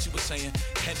seeing what you were saying,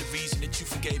 and the reason that you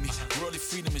forgave me. Worldly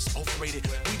freedom is overrated,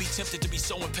 we be tempted to be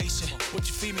so impatient. What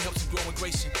you feed me helps you grow in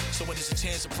grace. So when there's a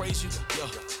chance to praise you, yo,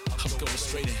 I'm going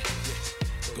straight in,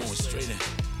 going straight in.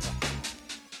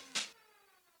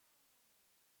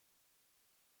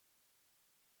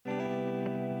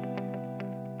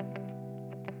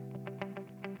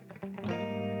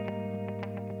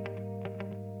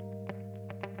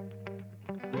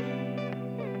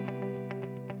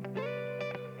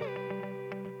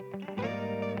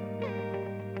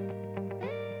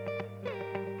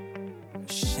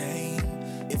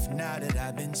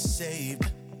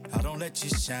 Saved, I don't let you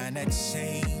shine that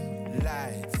same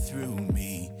light through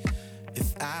me.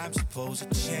 If I'm supposed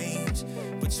to change,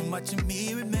 but too much of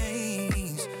me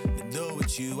remains. And though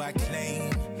it's you I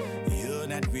claim, you're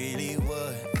not really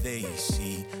what they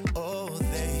see. Oh,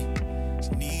 they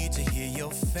need to hear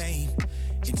your fame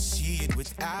and see it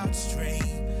without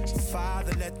strain.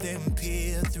 Father, let them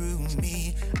peer through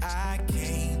me. I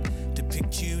came to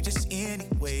pick you just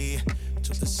anyway.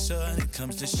 Till the sun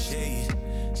comes to shade.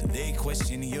 They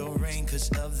question your reign cause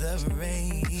of the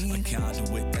rain. A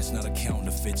conduit, that's not a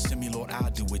counterfeit. Send me, Lord, I'll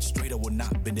do it. Straight I will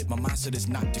not bend it. My mindset is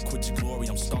not to quit your glory,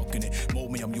 I'm stalking it.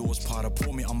 Mold me, I'm yours, Potter.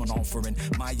 Pour me, I'm an offering.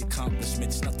 My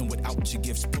accomplishments, nothing without your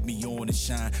gifts. Put me on and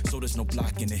shine, so there's no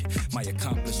blocking it. My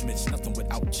accomplishments, nothing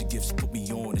without your gifts. Put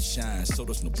me on and shine, so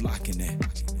there's no blocking it.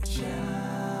 Shine,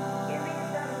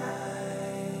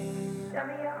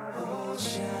 oh,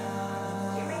 shine.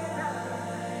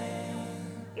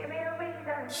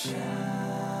 I'm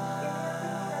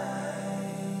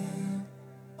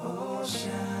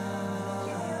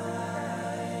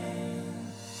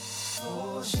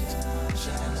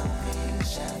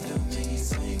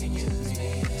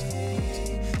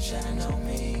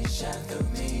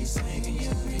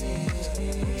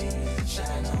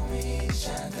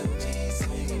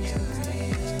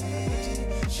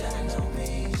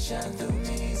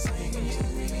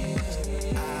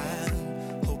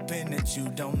hoping that you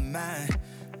don't mind,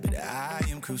 but I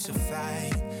am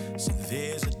crucified, so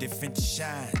there's a different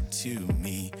shine to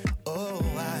me. Oh,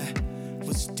 I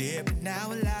was dead but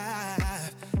now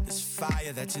alive. This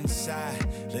fire that's inside,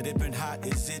 let it burn hot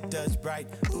as it does bright.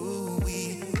 Ooh,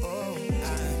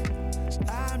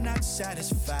 I'm not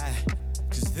satisfied,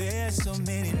 'cause there's so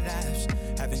many lives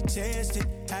haven't tasted,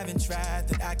 haven't tried,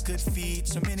 that I could feed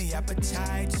so many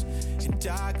appetites. In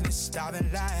darkness,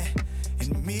 starving light,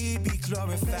 and me be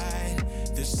glorified.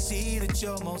 They'll see that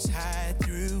you're most high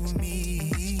through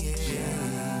me.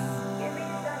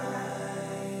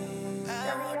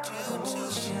 I want you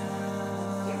to shine.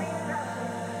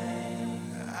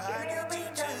 I need you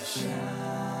to shine.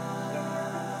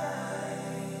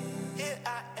 Here I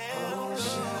am, Lord.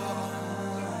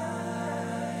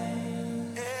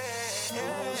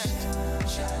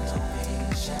 Shine on me,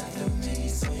 shine through me,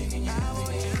 so you can use me. I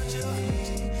want you to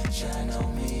shine on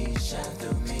me, shine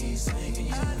through me, so you can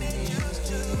use me. I need you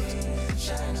to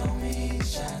shine on me,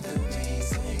 shine through me,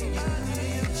 so you can use me. I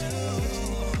need you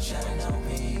to shine on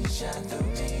me, shine through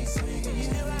me, so you can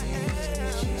use me.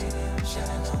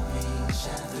 Shine on me,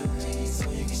 shine through me, so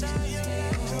you can use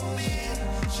me.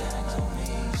 Shine on me,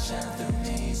 shine through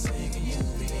me, so you can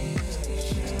use me.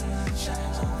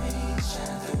 Shine on me,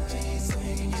 shine through me, so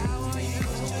you can use me. I want you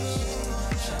to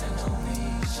shine on me,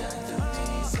 shine through me,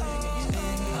 so you can use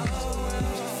me. A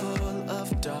world full of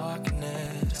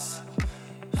darkness,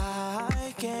 I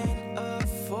can't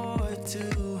afford to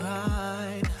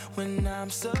hide when I'm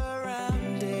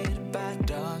surrounded by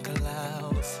dark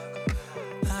clouds.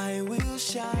 I will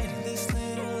shine this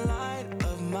little light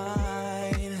of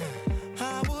mine.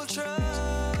 I will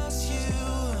trust you,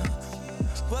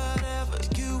 whatever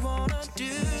you wanna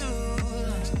do.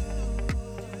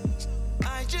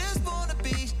 I just wanna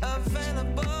be available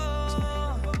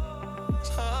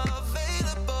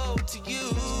to you.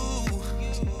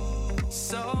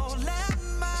 So let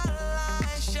my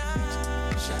light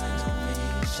shine. Shine on me,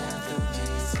 shine through me,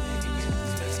 so you can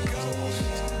use me. Let's go.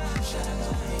 Shine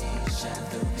on me, shine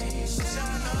through me,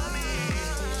 shine on me.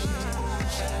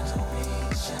 Shine on me,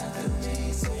 shine through me,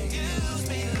 so you can use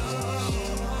me, Lord.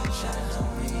 Shine on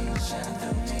me, shine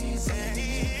through me, so you can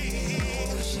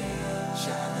use me.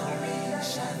 Shine on me,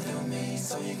 shine through me,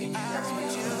 so you can use me.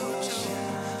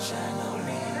 Shine on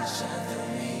me, shine through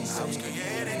me, so you can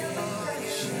use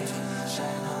me.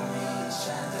 Shine on me,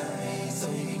 shine through me, so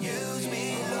you can use me,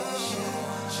 Lord.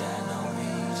 Shine on me,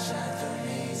 shine through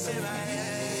me, so you can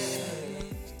use me.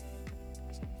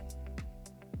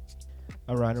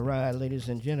 All right, ladies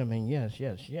and gentlemen. Yes.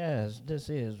 This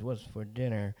is What's for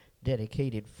Dinner,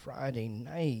 dedicated Friday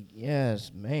night.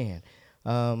 Yes, man.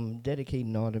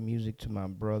 Dedicating all the music to my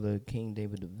brother, King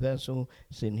David the Vessel,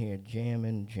 sitting here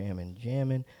jamming.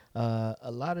 A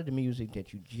lot of the music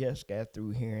that you just got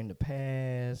through here in the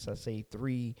past, I say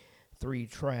three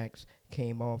tracks,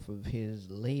 came off of his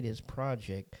latest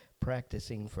project,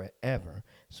 Practicing Forever.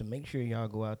 So make sure y'all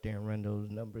go out there and run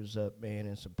those numbers up, man,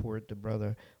 and support the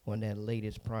brother on that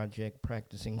latest project,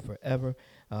 Practicing Forever.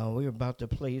 We're about to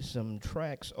play some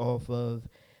tracks off of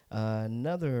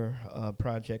another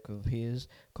project of his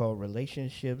called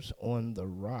Relationships on the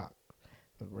Rock.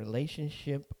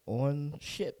 Relationship on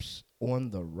Ships on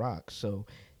the Rock. So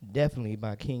definitely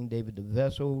by King David the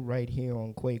Vessel right here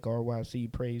on Quake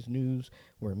RYC Praise News,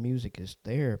 where music is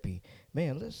therapy.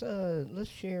 Man, let's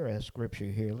share a scripture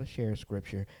here. Let's share a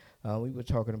scripture. We were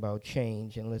talking about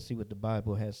change, and let's see what the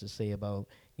Bible has to say about,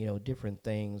 different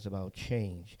things about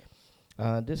change.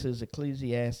 This is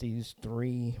Ecclesiastes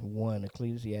 3:1.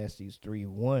 Ecclesiastes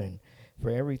 3:1.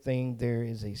 For everything there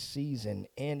is a season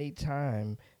and a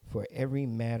time for every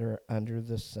matter under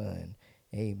the sun.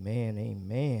 Amen.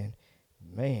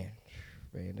 Man,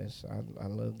 I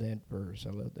love that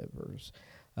verse.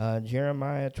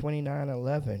 Jeremiah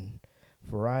 29:11.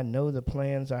 For I know the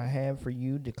plans I have for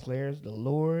you, declares the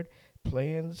Lord,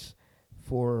 plans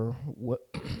for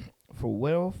for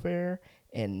welfare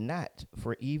and not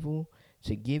for evil,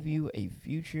 to give you a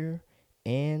future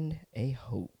and a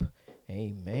hope.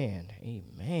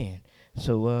 Amen.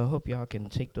 So I hope y'all can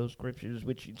take those scriptures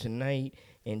with you tonight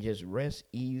and just rest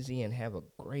easy and have a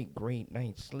great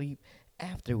night's sleep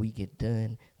after we get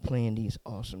done playing these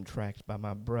awesome tracks by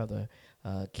my brother,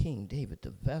 King David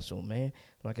the Vessel, man.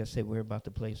 Like I said, we're about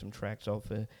to play some tracks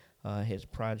off of his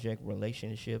project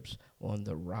Relationships on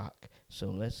the Rock. So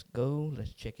let's go.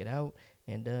 Let's check it out.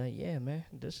 And yeah, man,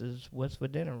 this is What's for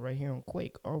Dinner right here on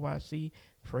Quake RYC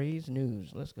Praise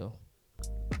News. Let's go.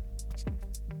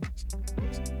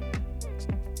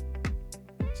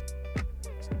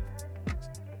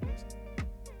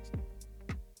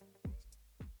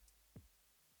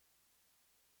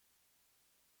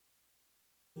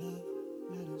 Love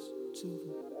letters to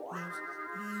the lost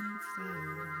and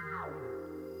found.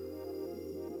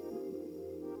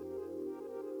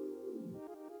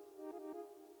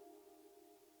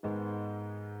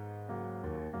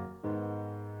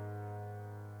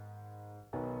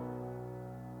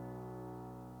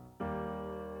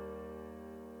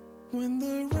 When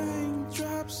the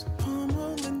raindrops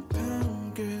pummel and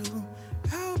pound, girl,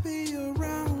 I'll be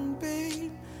around,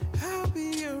 babe. I'll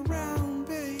be around,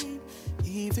 babe.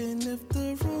 Even if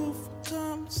the roof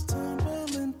comes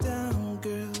tumbling down,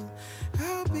 girl,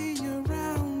 I'll be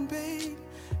around, babe.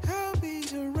 I'll be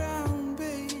around,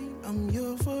 babe. I'm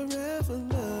your forever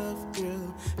love,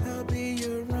 girl. I'll be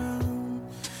around.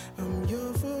 I'm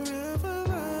your forever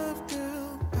love,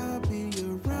 girl. I'll be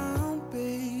around,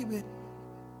 baby.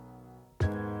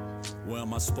 Where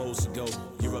am I supposed to go?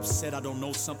 You're upset I don't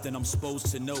know something I'm supposed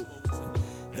to know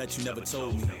that you never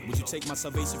told me. Would you take my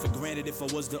salvation for granted if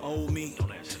I was the old me?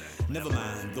 Never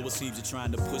mind, though it seems you're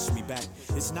trying to push me back.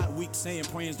 It's not weak saying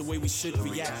praying's the way we should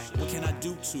react. What can I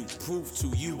do to prove to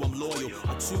you I'm loyal?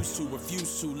 I choose to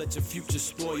refuse to let your future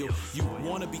spoil. You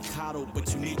wanna be coddled,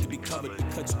 but you need to be covered.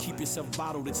 Because you keep yourself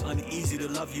bottled, it's uneasy to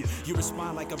love you. You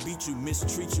respond like I beat you,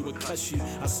 mistreat you, or cuss you.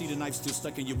 I see the knife still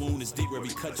stuck in your wound, it's deep where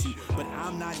he cut you. But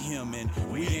I'm not him, and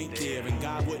we ain't there. And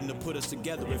God wouldn't have put us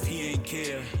together if he ain't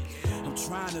care. I'm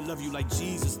trying to love you like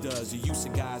Jesus does. You're used to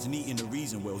guys needing the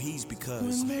reason, well, he's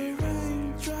because. When the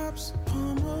raindrops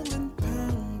pummel and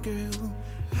pound, girl,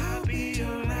 I'll be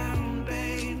around,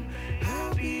 babe.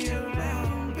 I'll be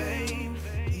around, babe.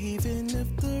 Even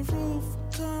if the roof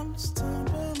comes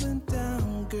tumbling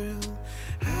down, girl,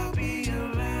 I'll be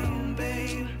around,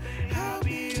 babe. I'll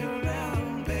be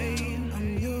around, babe.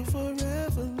 I'm your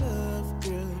forever love,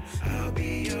 girl. I'll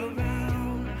be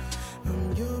around.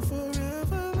 I'm your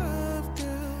forever love,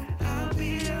 girl. I'll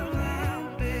be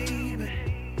around, baby.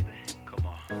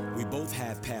 We both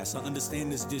have past, I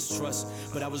understand this distrust,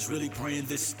 but I was really praying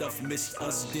this stuff missed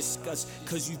us discuss,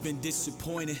 cause you've been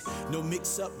disappointed. No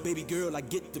mix up, baby girl, I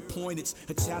get the point. It's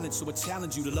a challenge, so I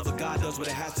challenge you. The love of God does what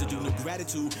it has to do. No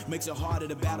gratitude makes it harder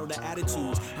to battle the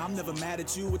attitudes. I'm never mad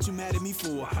at you, what you mad at me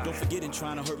for? Don't forget, in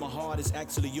trying to hurt my heart is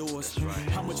actually yours.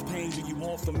 How much pain do you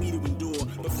want for me to endure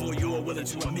before you're willing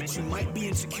to admit you might be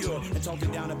insecure? And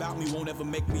talking down about me won't ever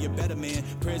make me a better man.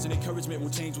 Prayers and encouragement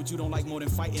will change what you don't like more than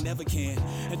fighting ever can.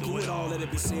 And through it all, let it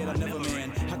be said, I never man.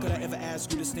 How could I ever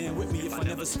ask you to stand with me if I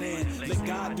never stand? Let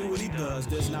God do what he does,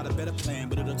 there's not a better plan,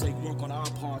 but it'll take work on our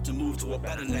part to move to a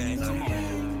better land. Come on.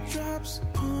 Raindrops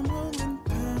pummel and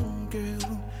pound,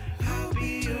 girl, I'll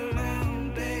be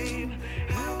around, babe.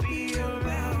 I'll be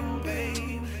around,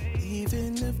 babe.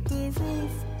 Even if the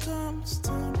roof comes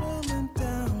tumbling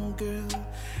down, girl,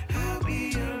 I'll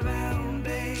be around,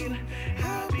 babe.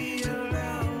 I'll be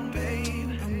around,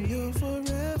 babe. I'm your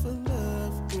forever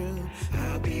love, girl.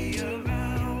 I'll be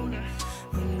around.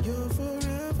 I'm your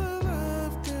forever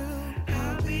love, girl.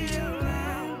 I'll be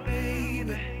around,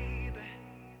 baby.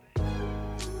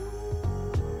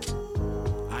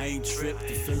 I ain't tripped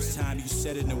the first time you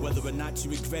said it, and whether or not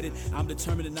you regret it, I'm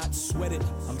determined to not sweat it.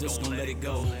 I'm just gonna let it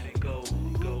go.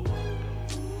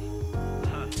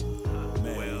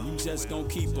 Man, you just gonna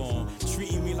keep on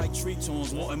treating me like tree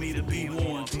tones, wanting me to be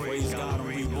warned. Praise God, I'm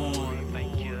reborn.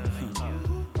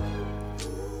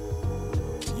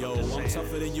 Yo, I'm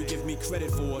tougher than you give me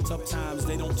credit for. Tough times,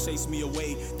 they don't chase me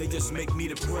away, they just make me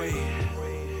to pray.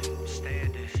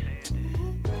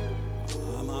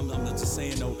 I'm just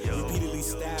saying though, repeatedly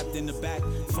stabbed in the back,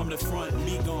 from the front,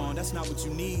 me gone. That's not what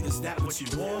you need, is that what you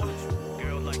want?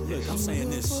 Look, I'm saying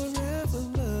this. Forever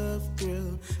love,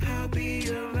 girl. I'll be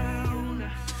around.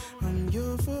 I'm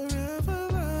your forever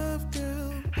love,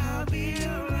 girl. I'll be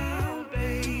around,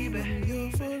 baby. I'm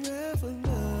your forever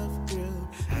love, girl.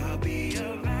 I'll be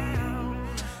around.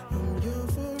 I'm your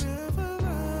forever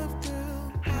love,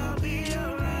 girl. I'll be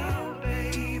around,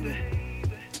 baby.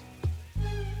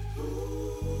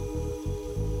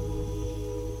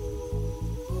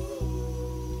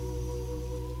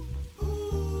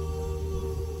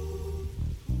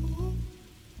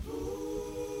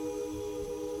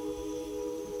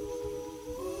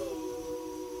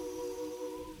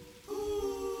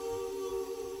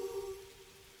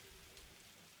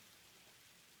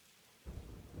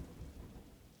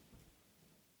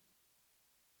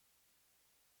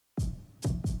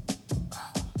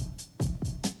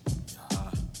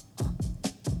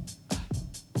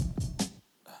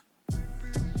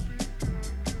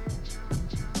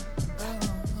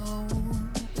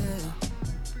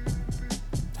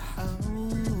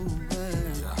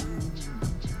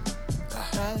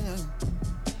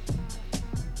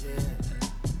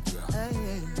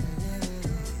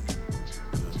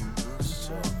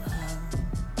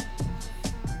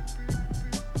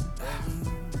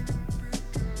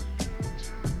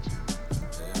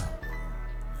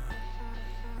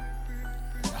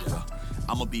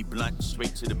 I'ma be blunt,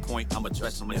 straight to the point, I'm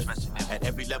addressing it. At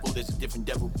every level, there's a different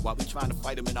devil. While we trying to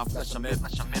fight him in our flesh, I'm in.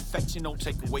 Perfection don't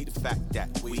take away the fact that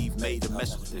we've made a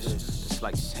mess with this. It's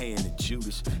like saying that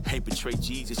Judas ain't betrayed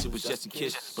Jesus, it was just a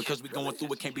kiss. Because we going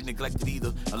through it, can't be neglected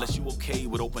either. Unless you okay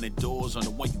with opening doors on the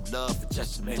one you love for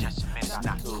just a minute. It's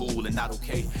not cool and not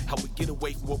okay how we get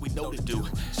away from what we know to do.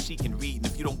 Seek and read, and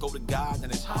if you don't go to God, then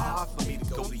it's hard for me to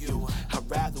go to you.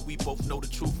 I'd rather we both know the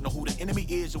truth, know who the enemy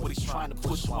is and what he's trying to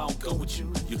push, so I don't go with you.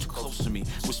 You're too close to me,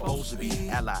 we're supposed to be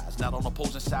allies, not on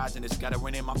opposing sides, and it's gotta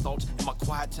run in my thoughts. In my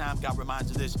quiet time, God reminds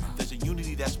of this. There's a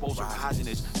unity that's supposed to rise in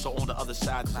this, so on the other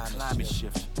side there's a climate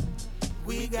shift.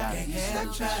 We got a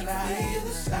hand trying to figure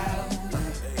this out.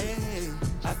 Hey,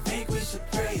 I think we should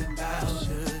pray about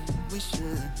it. We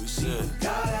should. See what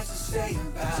God has to say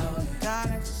about it. God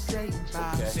has to say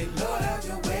about it. Say, Lord, have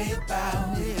your way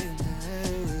about it.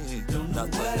 Hey, don't know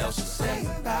what else to say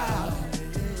about it.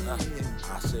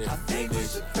 I think we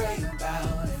should pray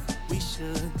about it. We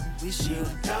should. See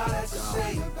what God has to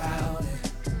say about it.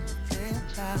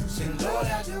 Say, Lord,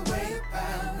 have your way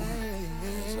about it.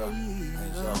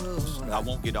 I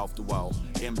won't get off the wall.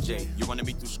 MJ, you're running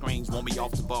me through screens, want me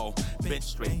off the ball. Bench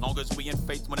straight, long as we in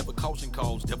faith whenever coaching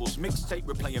calls. Devil's mixtape,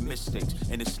 we're playing mistakes.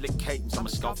 And it's slick cadence, I'ma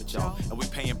scoff at y'all. And we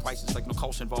paying prices like no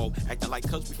coach involved. Acting like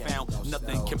cause we found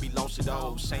nothing can be lost at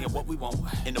all. Saying what we want,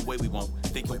 in the way we want.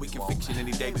 Thinking we can fix it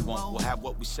any day we want. We'll have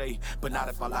what we say, but not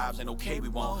if our lives ain't okay we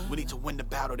won't. We need to win the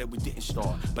battle that we didn't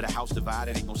start. But a house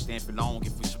divided ain't gonna stand for long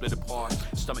if we split apart.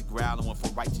 Stomach growling for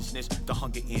righteousness, the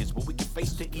hunger ends. But we can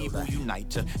face the evil, unite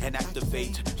and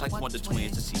activate like Wonder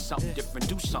Twins to see something different,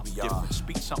 do something different,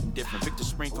 speak something different. Victor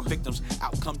spring from victims,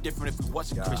 outcome different if we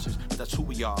wasn't Christians, but that's who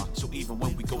we are. So even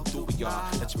when we go through, we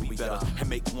are. Let's be better and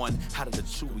make one out of the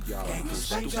two we are. Can't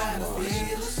trying to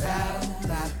figure this out.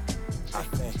 I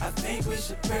think we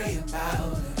should pray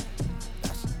about it.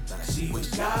 See what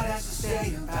God has to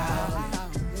say about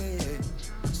it.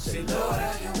 Say, Lord,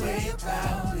 have your way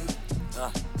about it.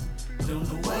 Don't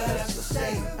know what else to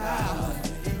say about it.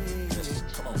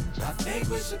 I think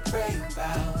we should pray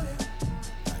about it.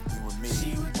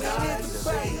 See what God has to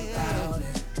say about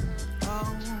it.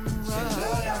 Say,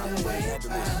 Lord, have your way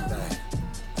about it.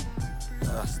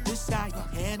 This how you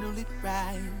handle it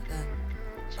right.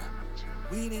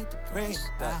 We need to pray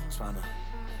about it. Trying to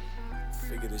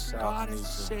figure this out. God has to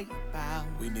say about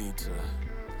it. We need to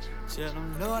tell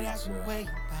him, Lord, have your way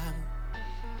about it.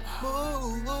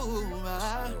 Move,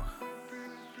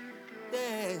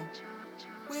 yeah.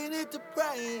 We need to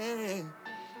pray.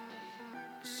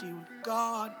 See what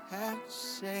God has to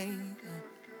say.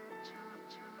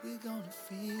 We're gonna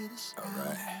feel this out. All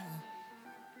right.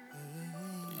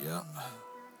 Yeah.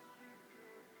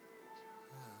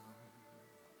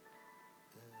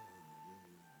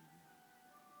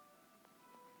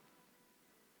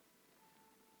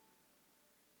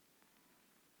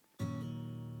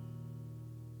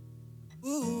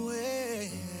 Ooh,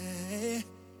 yeah.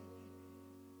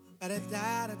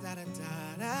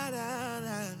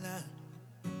 Ba-da-da-da-da-da-da-da-da-da.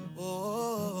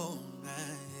 Oh, my.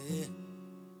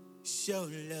 Show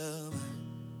love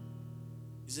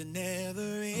is a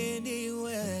never-ending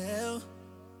well.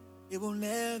 It will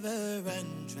never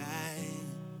run dry.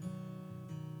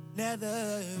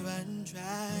 Never run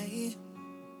dry.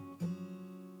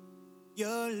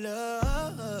 Your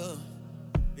love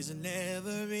is a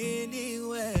never-ending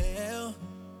well.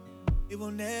 It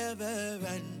will never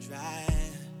run dry.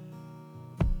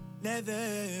 Never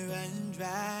run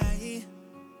dry.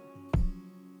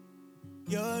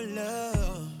 Your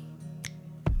love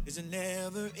is a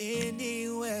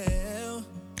never-ending well.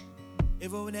 It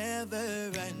will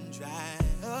never run dry.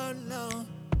 Oh no,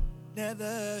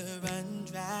 never run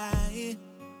dry.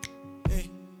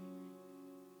 Hey.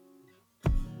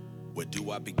 Where do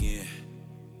I begin?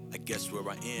 I guess where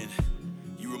I end.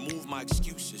 You remove my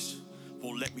excuses,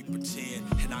 won't let me pretend,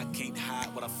 and I can't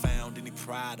hide what I found. Any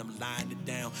pride, I'm lying it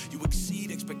down. You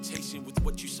exceed expectation with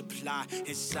what you supply.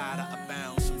 Inside I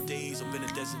abound. Some days I'm in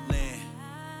a desert land,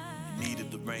 in need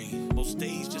of the rain. Most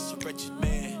days just a wretched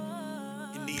man,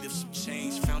 in need of some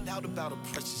change. Found out about a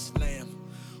precious lamb,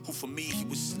 who for me he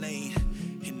was slain,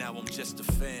 and now I'm just a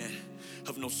fan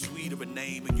of no sweeter a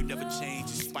name. And you never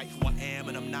change despite who I am,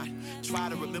 and I'm not. Try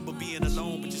to remember being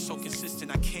alone, but you're so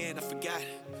consistent I forgot.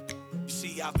 You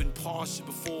see, I've been partial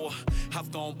before,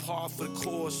 I've gone par for the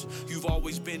course. You've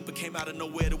always been, but came out of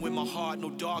nowhere to win my heart, no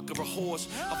darker a horse.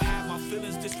 I've had my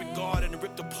feelings disregarded and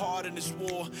ripped apart in this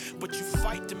war, but you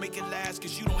fight to make it last,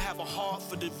 cause you don't have a heart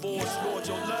for divorce. Lord,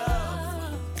 your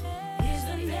love is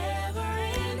a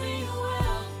never-ending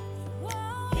well.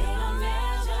 It'll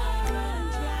never run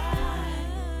dry.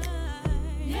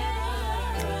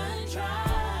 Never run dry.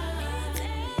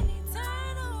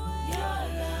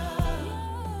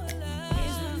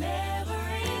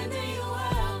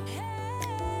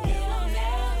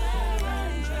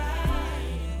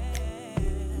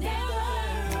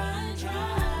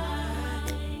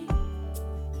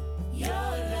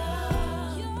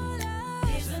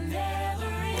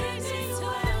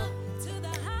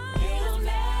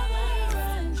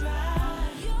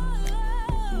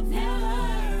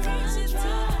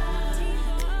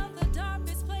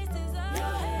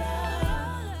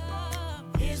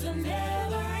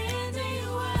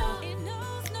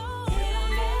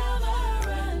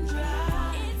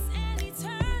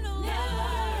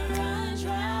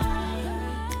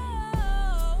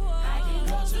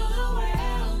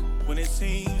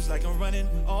 like I'm running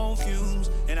on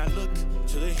fumes. And I look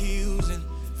to the hills and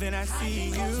then I see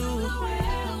you.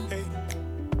 Hey,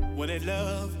 when that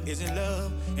love isn't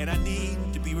love, and I need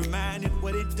to be reminded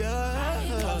what it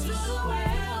does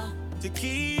to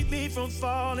keep me from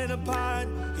falling apart.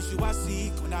 It's you I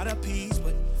seek when not a peace,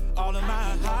 but all of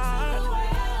my heart.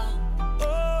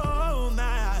 Oh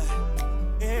my,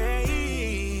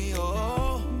 hey,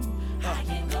 oh. I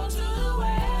can go to the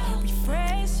well.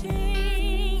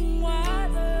 Refreshing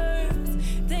waters,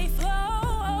 they flow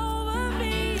over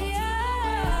me.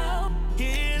 Oh.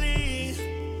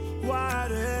 Healing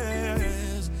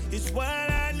waters is what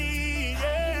I need.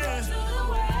 Yeah.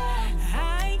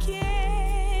 I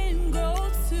can go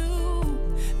to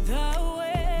the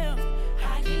well.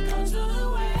 I can go to the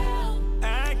well.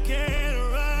 I can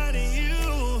run to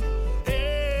you.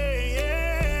 Hey,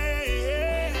 yeah,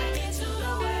 yeah. I get to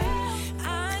the well.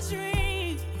 I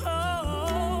drink,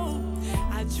 oh,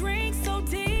 I drink so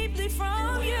deeply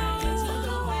from you. I get to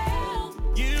the well.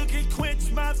 You can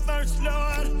quench my thirst,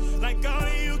 Lord, like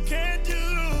only you can do.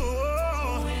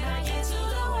 When I get to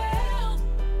the well,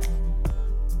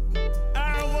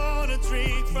 I wanna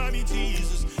drink from you,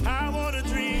 Jesus. I wanna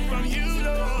drink from you,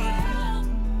 Lord.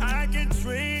 I can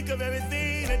drink of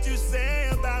everything that you say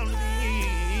about me.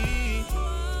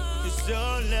 'Cause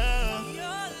your love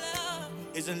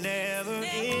is a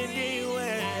never-ending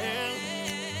well.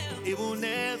 It will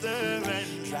never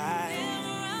run dry.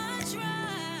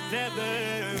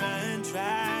 Never run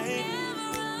dry.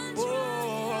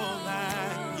 Oh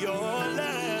my, your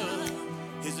love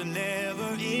is a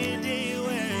never-ending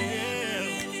well.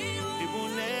 It will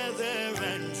never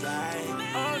run dry.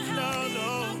 Oh no, no,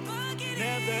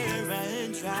 never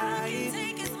run dry.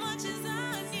 take as much as I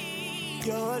need.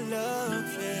 Your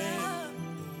love, yeah.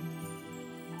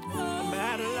 I'm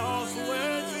at a loss for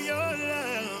words for your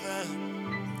love.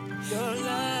 Your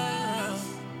love,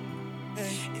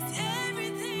 hey. It's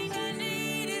everything I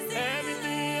need. It's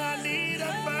Everything I need, I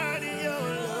find in your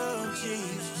love,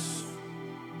 Jesus.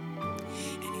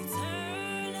 an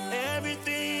eternal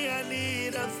Everything I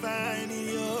need, I find in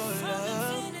your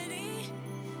love. infinity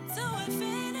to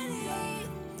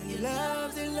infinity. Your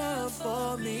love, the love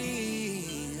for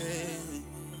me. Yeah.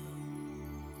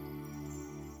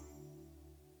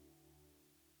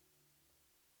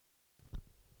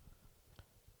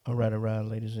 All right,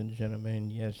 ladies and gentlemen.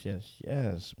 Yes,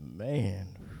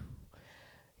 man.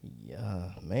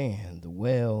 Yeah, man. The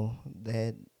Well,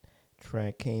 that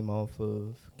track came off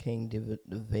of King David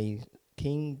the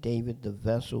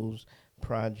Vessel's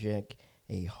project,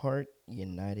 A Heart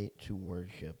United to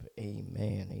Worship.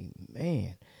 Amen,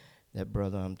 amen. That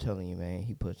brother, I'm telling you, man,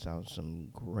 he puts out some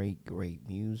great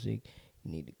music.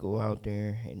 You need to go out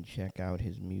there and check out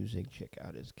his music, check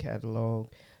out his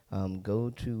catalog. Go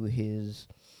to his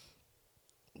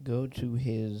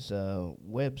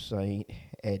website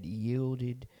at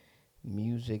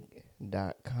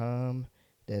yieldedmusic.com.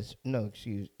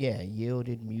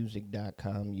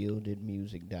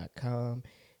 Yieldedmusic.com,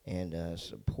 and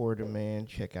support him, man.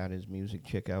 Check out his music,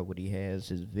 check out what he has,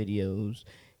 his videos,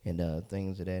 and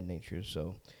things of that nature.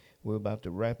 So we're about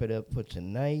to wrap it up for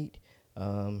tonight.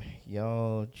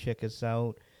 Y'all check us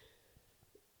out.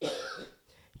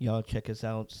 Y'all check us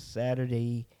out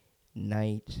Saturday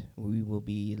night. We will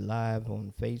be live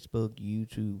on Facebook,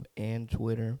 YouTube, and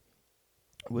Twitter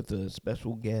with a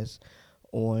special guest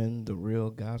on The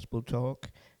Real Gospel Talk.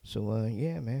 So,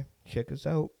 yeah, man, check us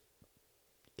out.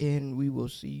 And we will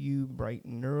see you bright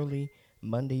and early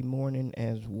Monday morning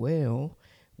as well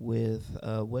with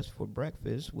What's for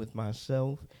Breakfast with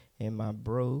myself and my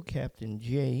bro, Captain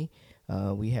J.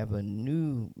 We have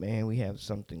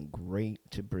something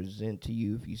great to present to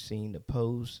you. If you've seen the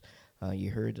post,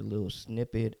 you heard the little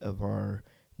snippet of our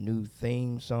new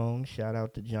theme song. Shout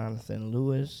out to Jonathan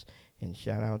Lewis and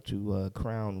shout out to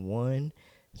Crown One.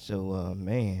 So,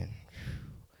 man,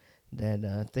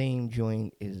 that theme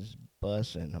joint is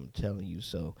bussin', I'm telling you.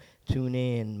 So tune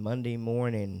in Monday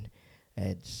morning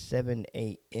at 7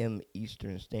 a.m.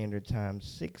 Eastern Standard Time,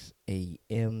 6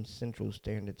 a.m. Central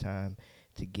Standard Time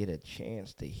to get a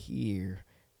chance to hear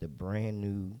the brand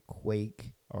new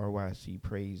Quake RYC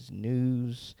Praise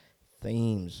News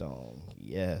theme song.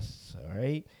 Yes, all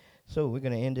right. So we're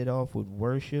going to end it off with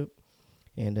worship,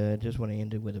 and just want to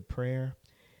end it with a prayer.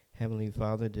 Heavenly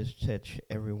Father, just touch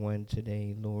everyone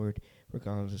today, Lord,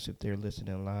 regardless if they're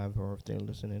listening live or if they're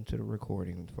listening to the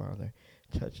recording, Father.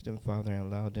 Touch them, Father,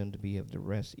 and allow them to be able to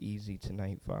rest easy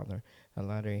tonight, Father.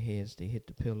 Allow their heads to hit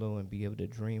the pillow and be able to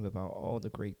dream about all the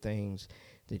great things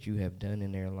that you have done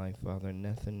in their life, Father.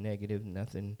 Nothing negative,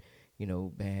 nothing,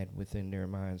 bad within their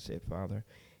mindset, Father.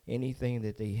 Anything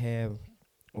that they have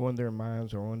on their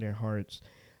minds or on their hearts,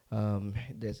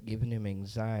 that's giving them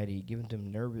anxiety, giving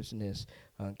them nervousness,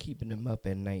 keeping them up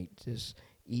at night. Just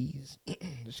ease,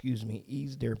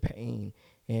 ease their pain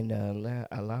and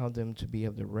allow them to be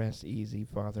able to rest easy,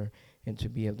 Father, and to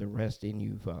be able to rest in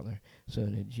you, Father. So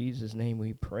in Jesus' name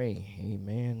we pray.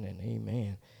 Amen and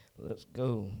amen. Let's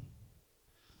go.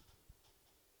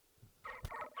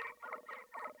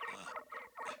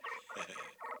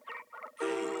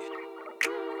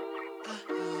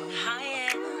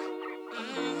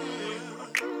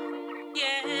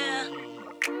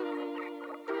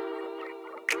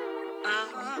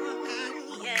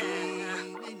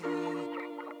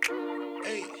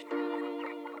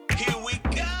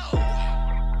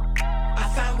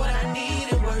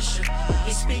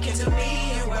 He's speaking to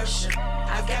me in worship.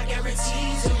 I've got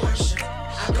guarantees in worship.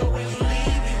 I go where you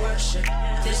lead me, worship.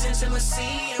 There's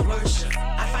intimacy in worship.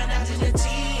 I find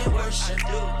identity in worship.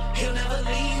 He'll never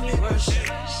leave me, worship.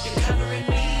 You're covering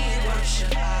me in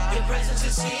worship. Your presence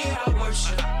is here, I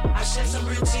worship. I shed some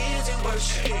real tears in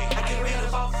worship. I get rid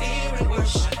of all fear in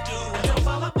worship. I don't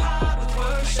fall apart with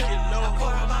worship. I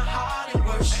pour out my heart in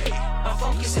worship. My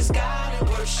focus is God in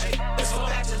worship. Let's go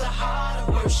back to the heart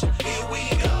of worship. Here we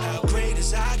go. How great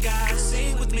is our God?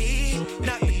 Sing with me.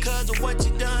 Not because of what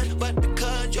you done, but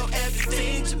because you're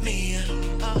everything to me.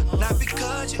 Not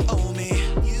because you owe me,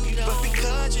 but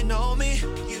because you know me.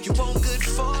 You want good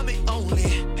for me only.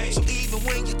 So even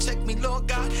when you check me, Lord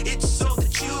God, it's so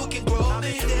that you can grow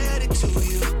me. I'm indebted to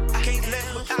you. I can't let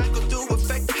what I go through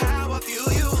affect how I view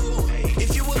you.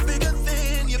 If you were bigger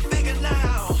then, you're bigger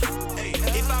now.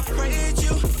 If I praise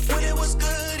you when it was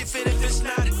good, if it's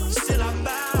not, still I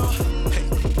bow.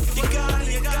 You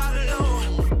got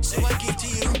alone. So I give to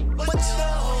you what's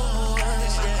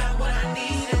yours. I got what I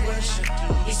need in worship.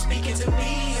 He's speaking to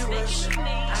me in worship.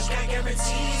 I've got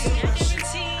guarantees in worship.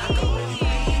 I go where you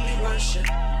lead me, worship.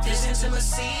 There's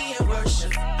intimacy in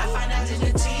worship. I find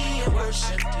identity in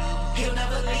worship. He'll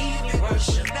never leave me,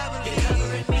 worship. You're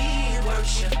covering me in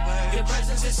worship. Your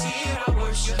presence is here, I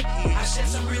worship. I shed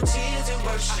some real tears in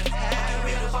worship. I get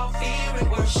rid of all fear in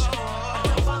worship. I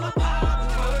don't fall apart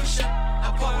with worship.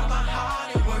 I pour out my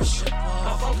heart in worship.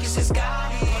 My focus is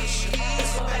God in worship.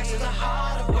 Let's go back to the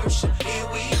heart of worship. Here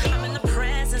we go. I'm in the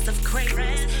presence of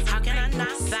greatness. How can I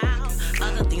not bow?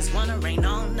 Other things wanna reign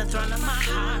on the throne of my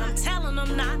heart. I'm telling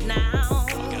them not now.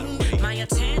 My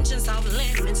attention's off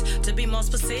limits. To be more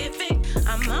specific,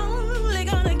 I'm only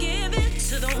gonna give it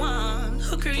to the one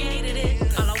who created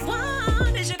it. All I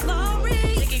want is your glory.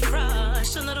 Take it,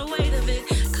 crush a little weight of it.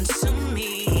 Consume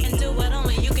me and do what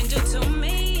only you can do to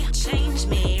me. Change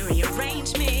me,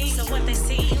 rearrange me. So what they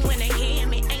see when they hear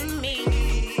me ain't me.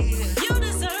 You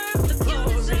deserve the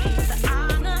glory. The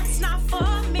honor's not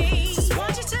for me. Just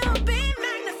want you to be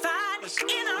magnified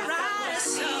in our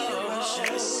eyes.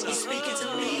 He's speaking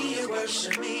to me in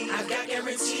worship. I've got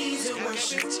guarantees in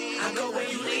worship. I go where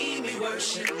you lead me,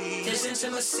 worship. There's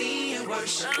intimacy in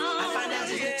worship. I find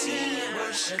identity in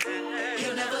worship.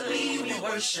 He'll never leave me,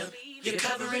 worship. You're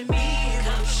covering me in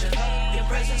worship. Your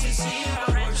presence is here,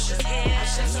 I worship. I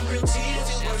shed some real tears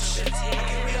in worship. I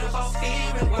get rid of all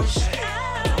fear in worship.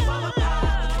 I don't fall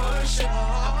apart with worship.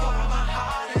 I pour out my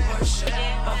heart in worship.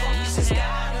 My focus is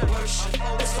God in worship.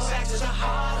 Let's go back to the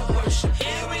heart of worship.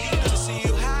 Here we go. To see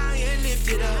you high and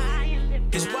lifted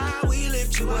up is why we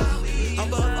lift you up.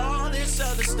 Above all this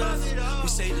other stuff, we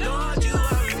say, Lord, you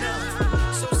are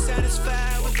enough. So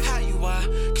satisfied with how you are,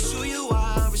 'cause who you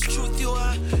are is truth you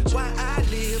are. Why I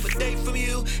live a day from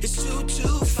you is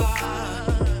too far.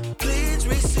 Please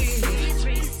receive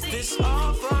this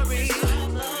offering.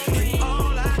 And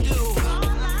all I do,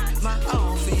 my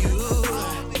all for you.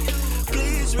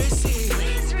 Please receive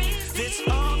this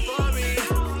offering.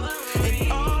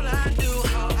 And all I do,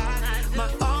 my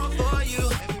all for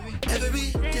you.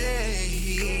 Every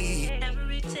day,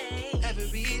 Every day,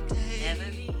 every day,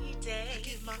 every day. I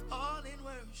give my all.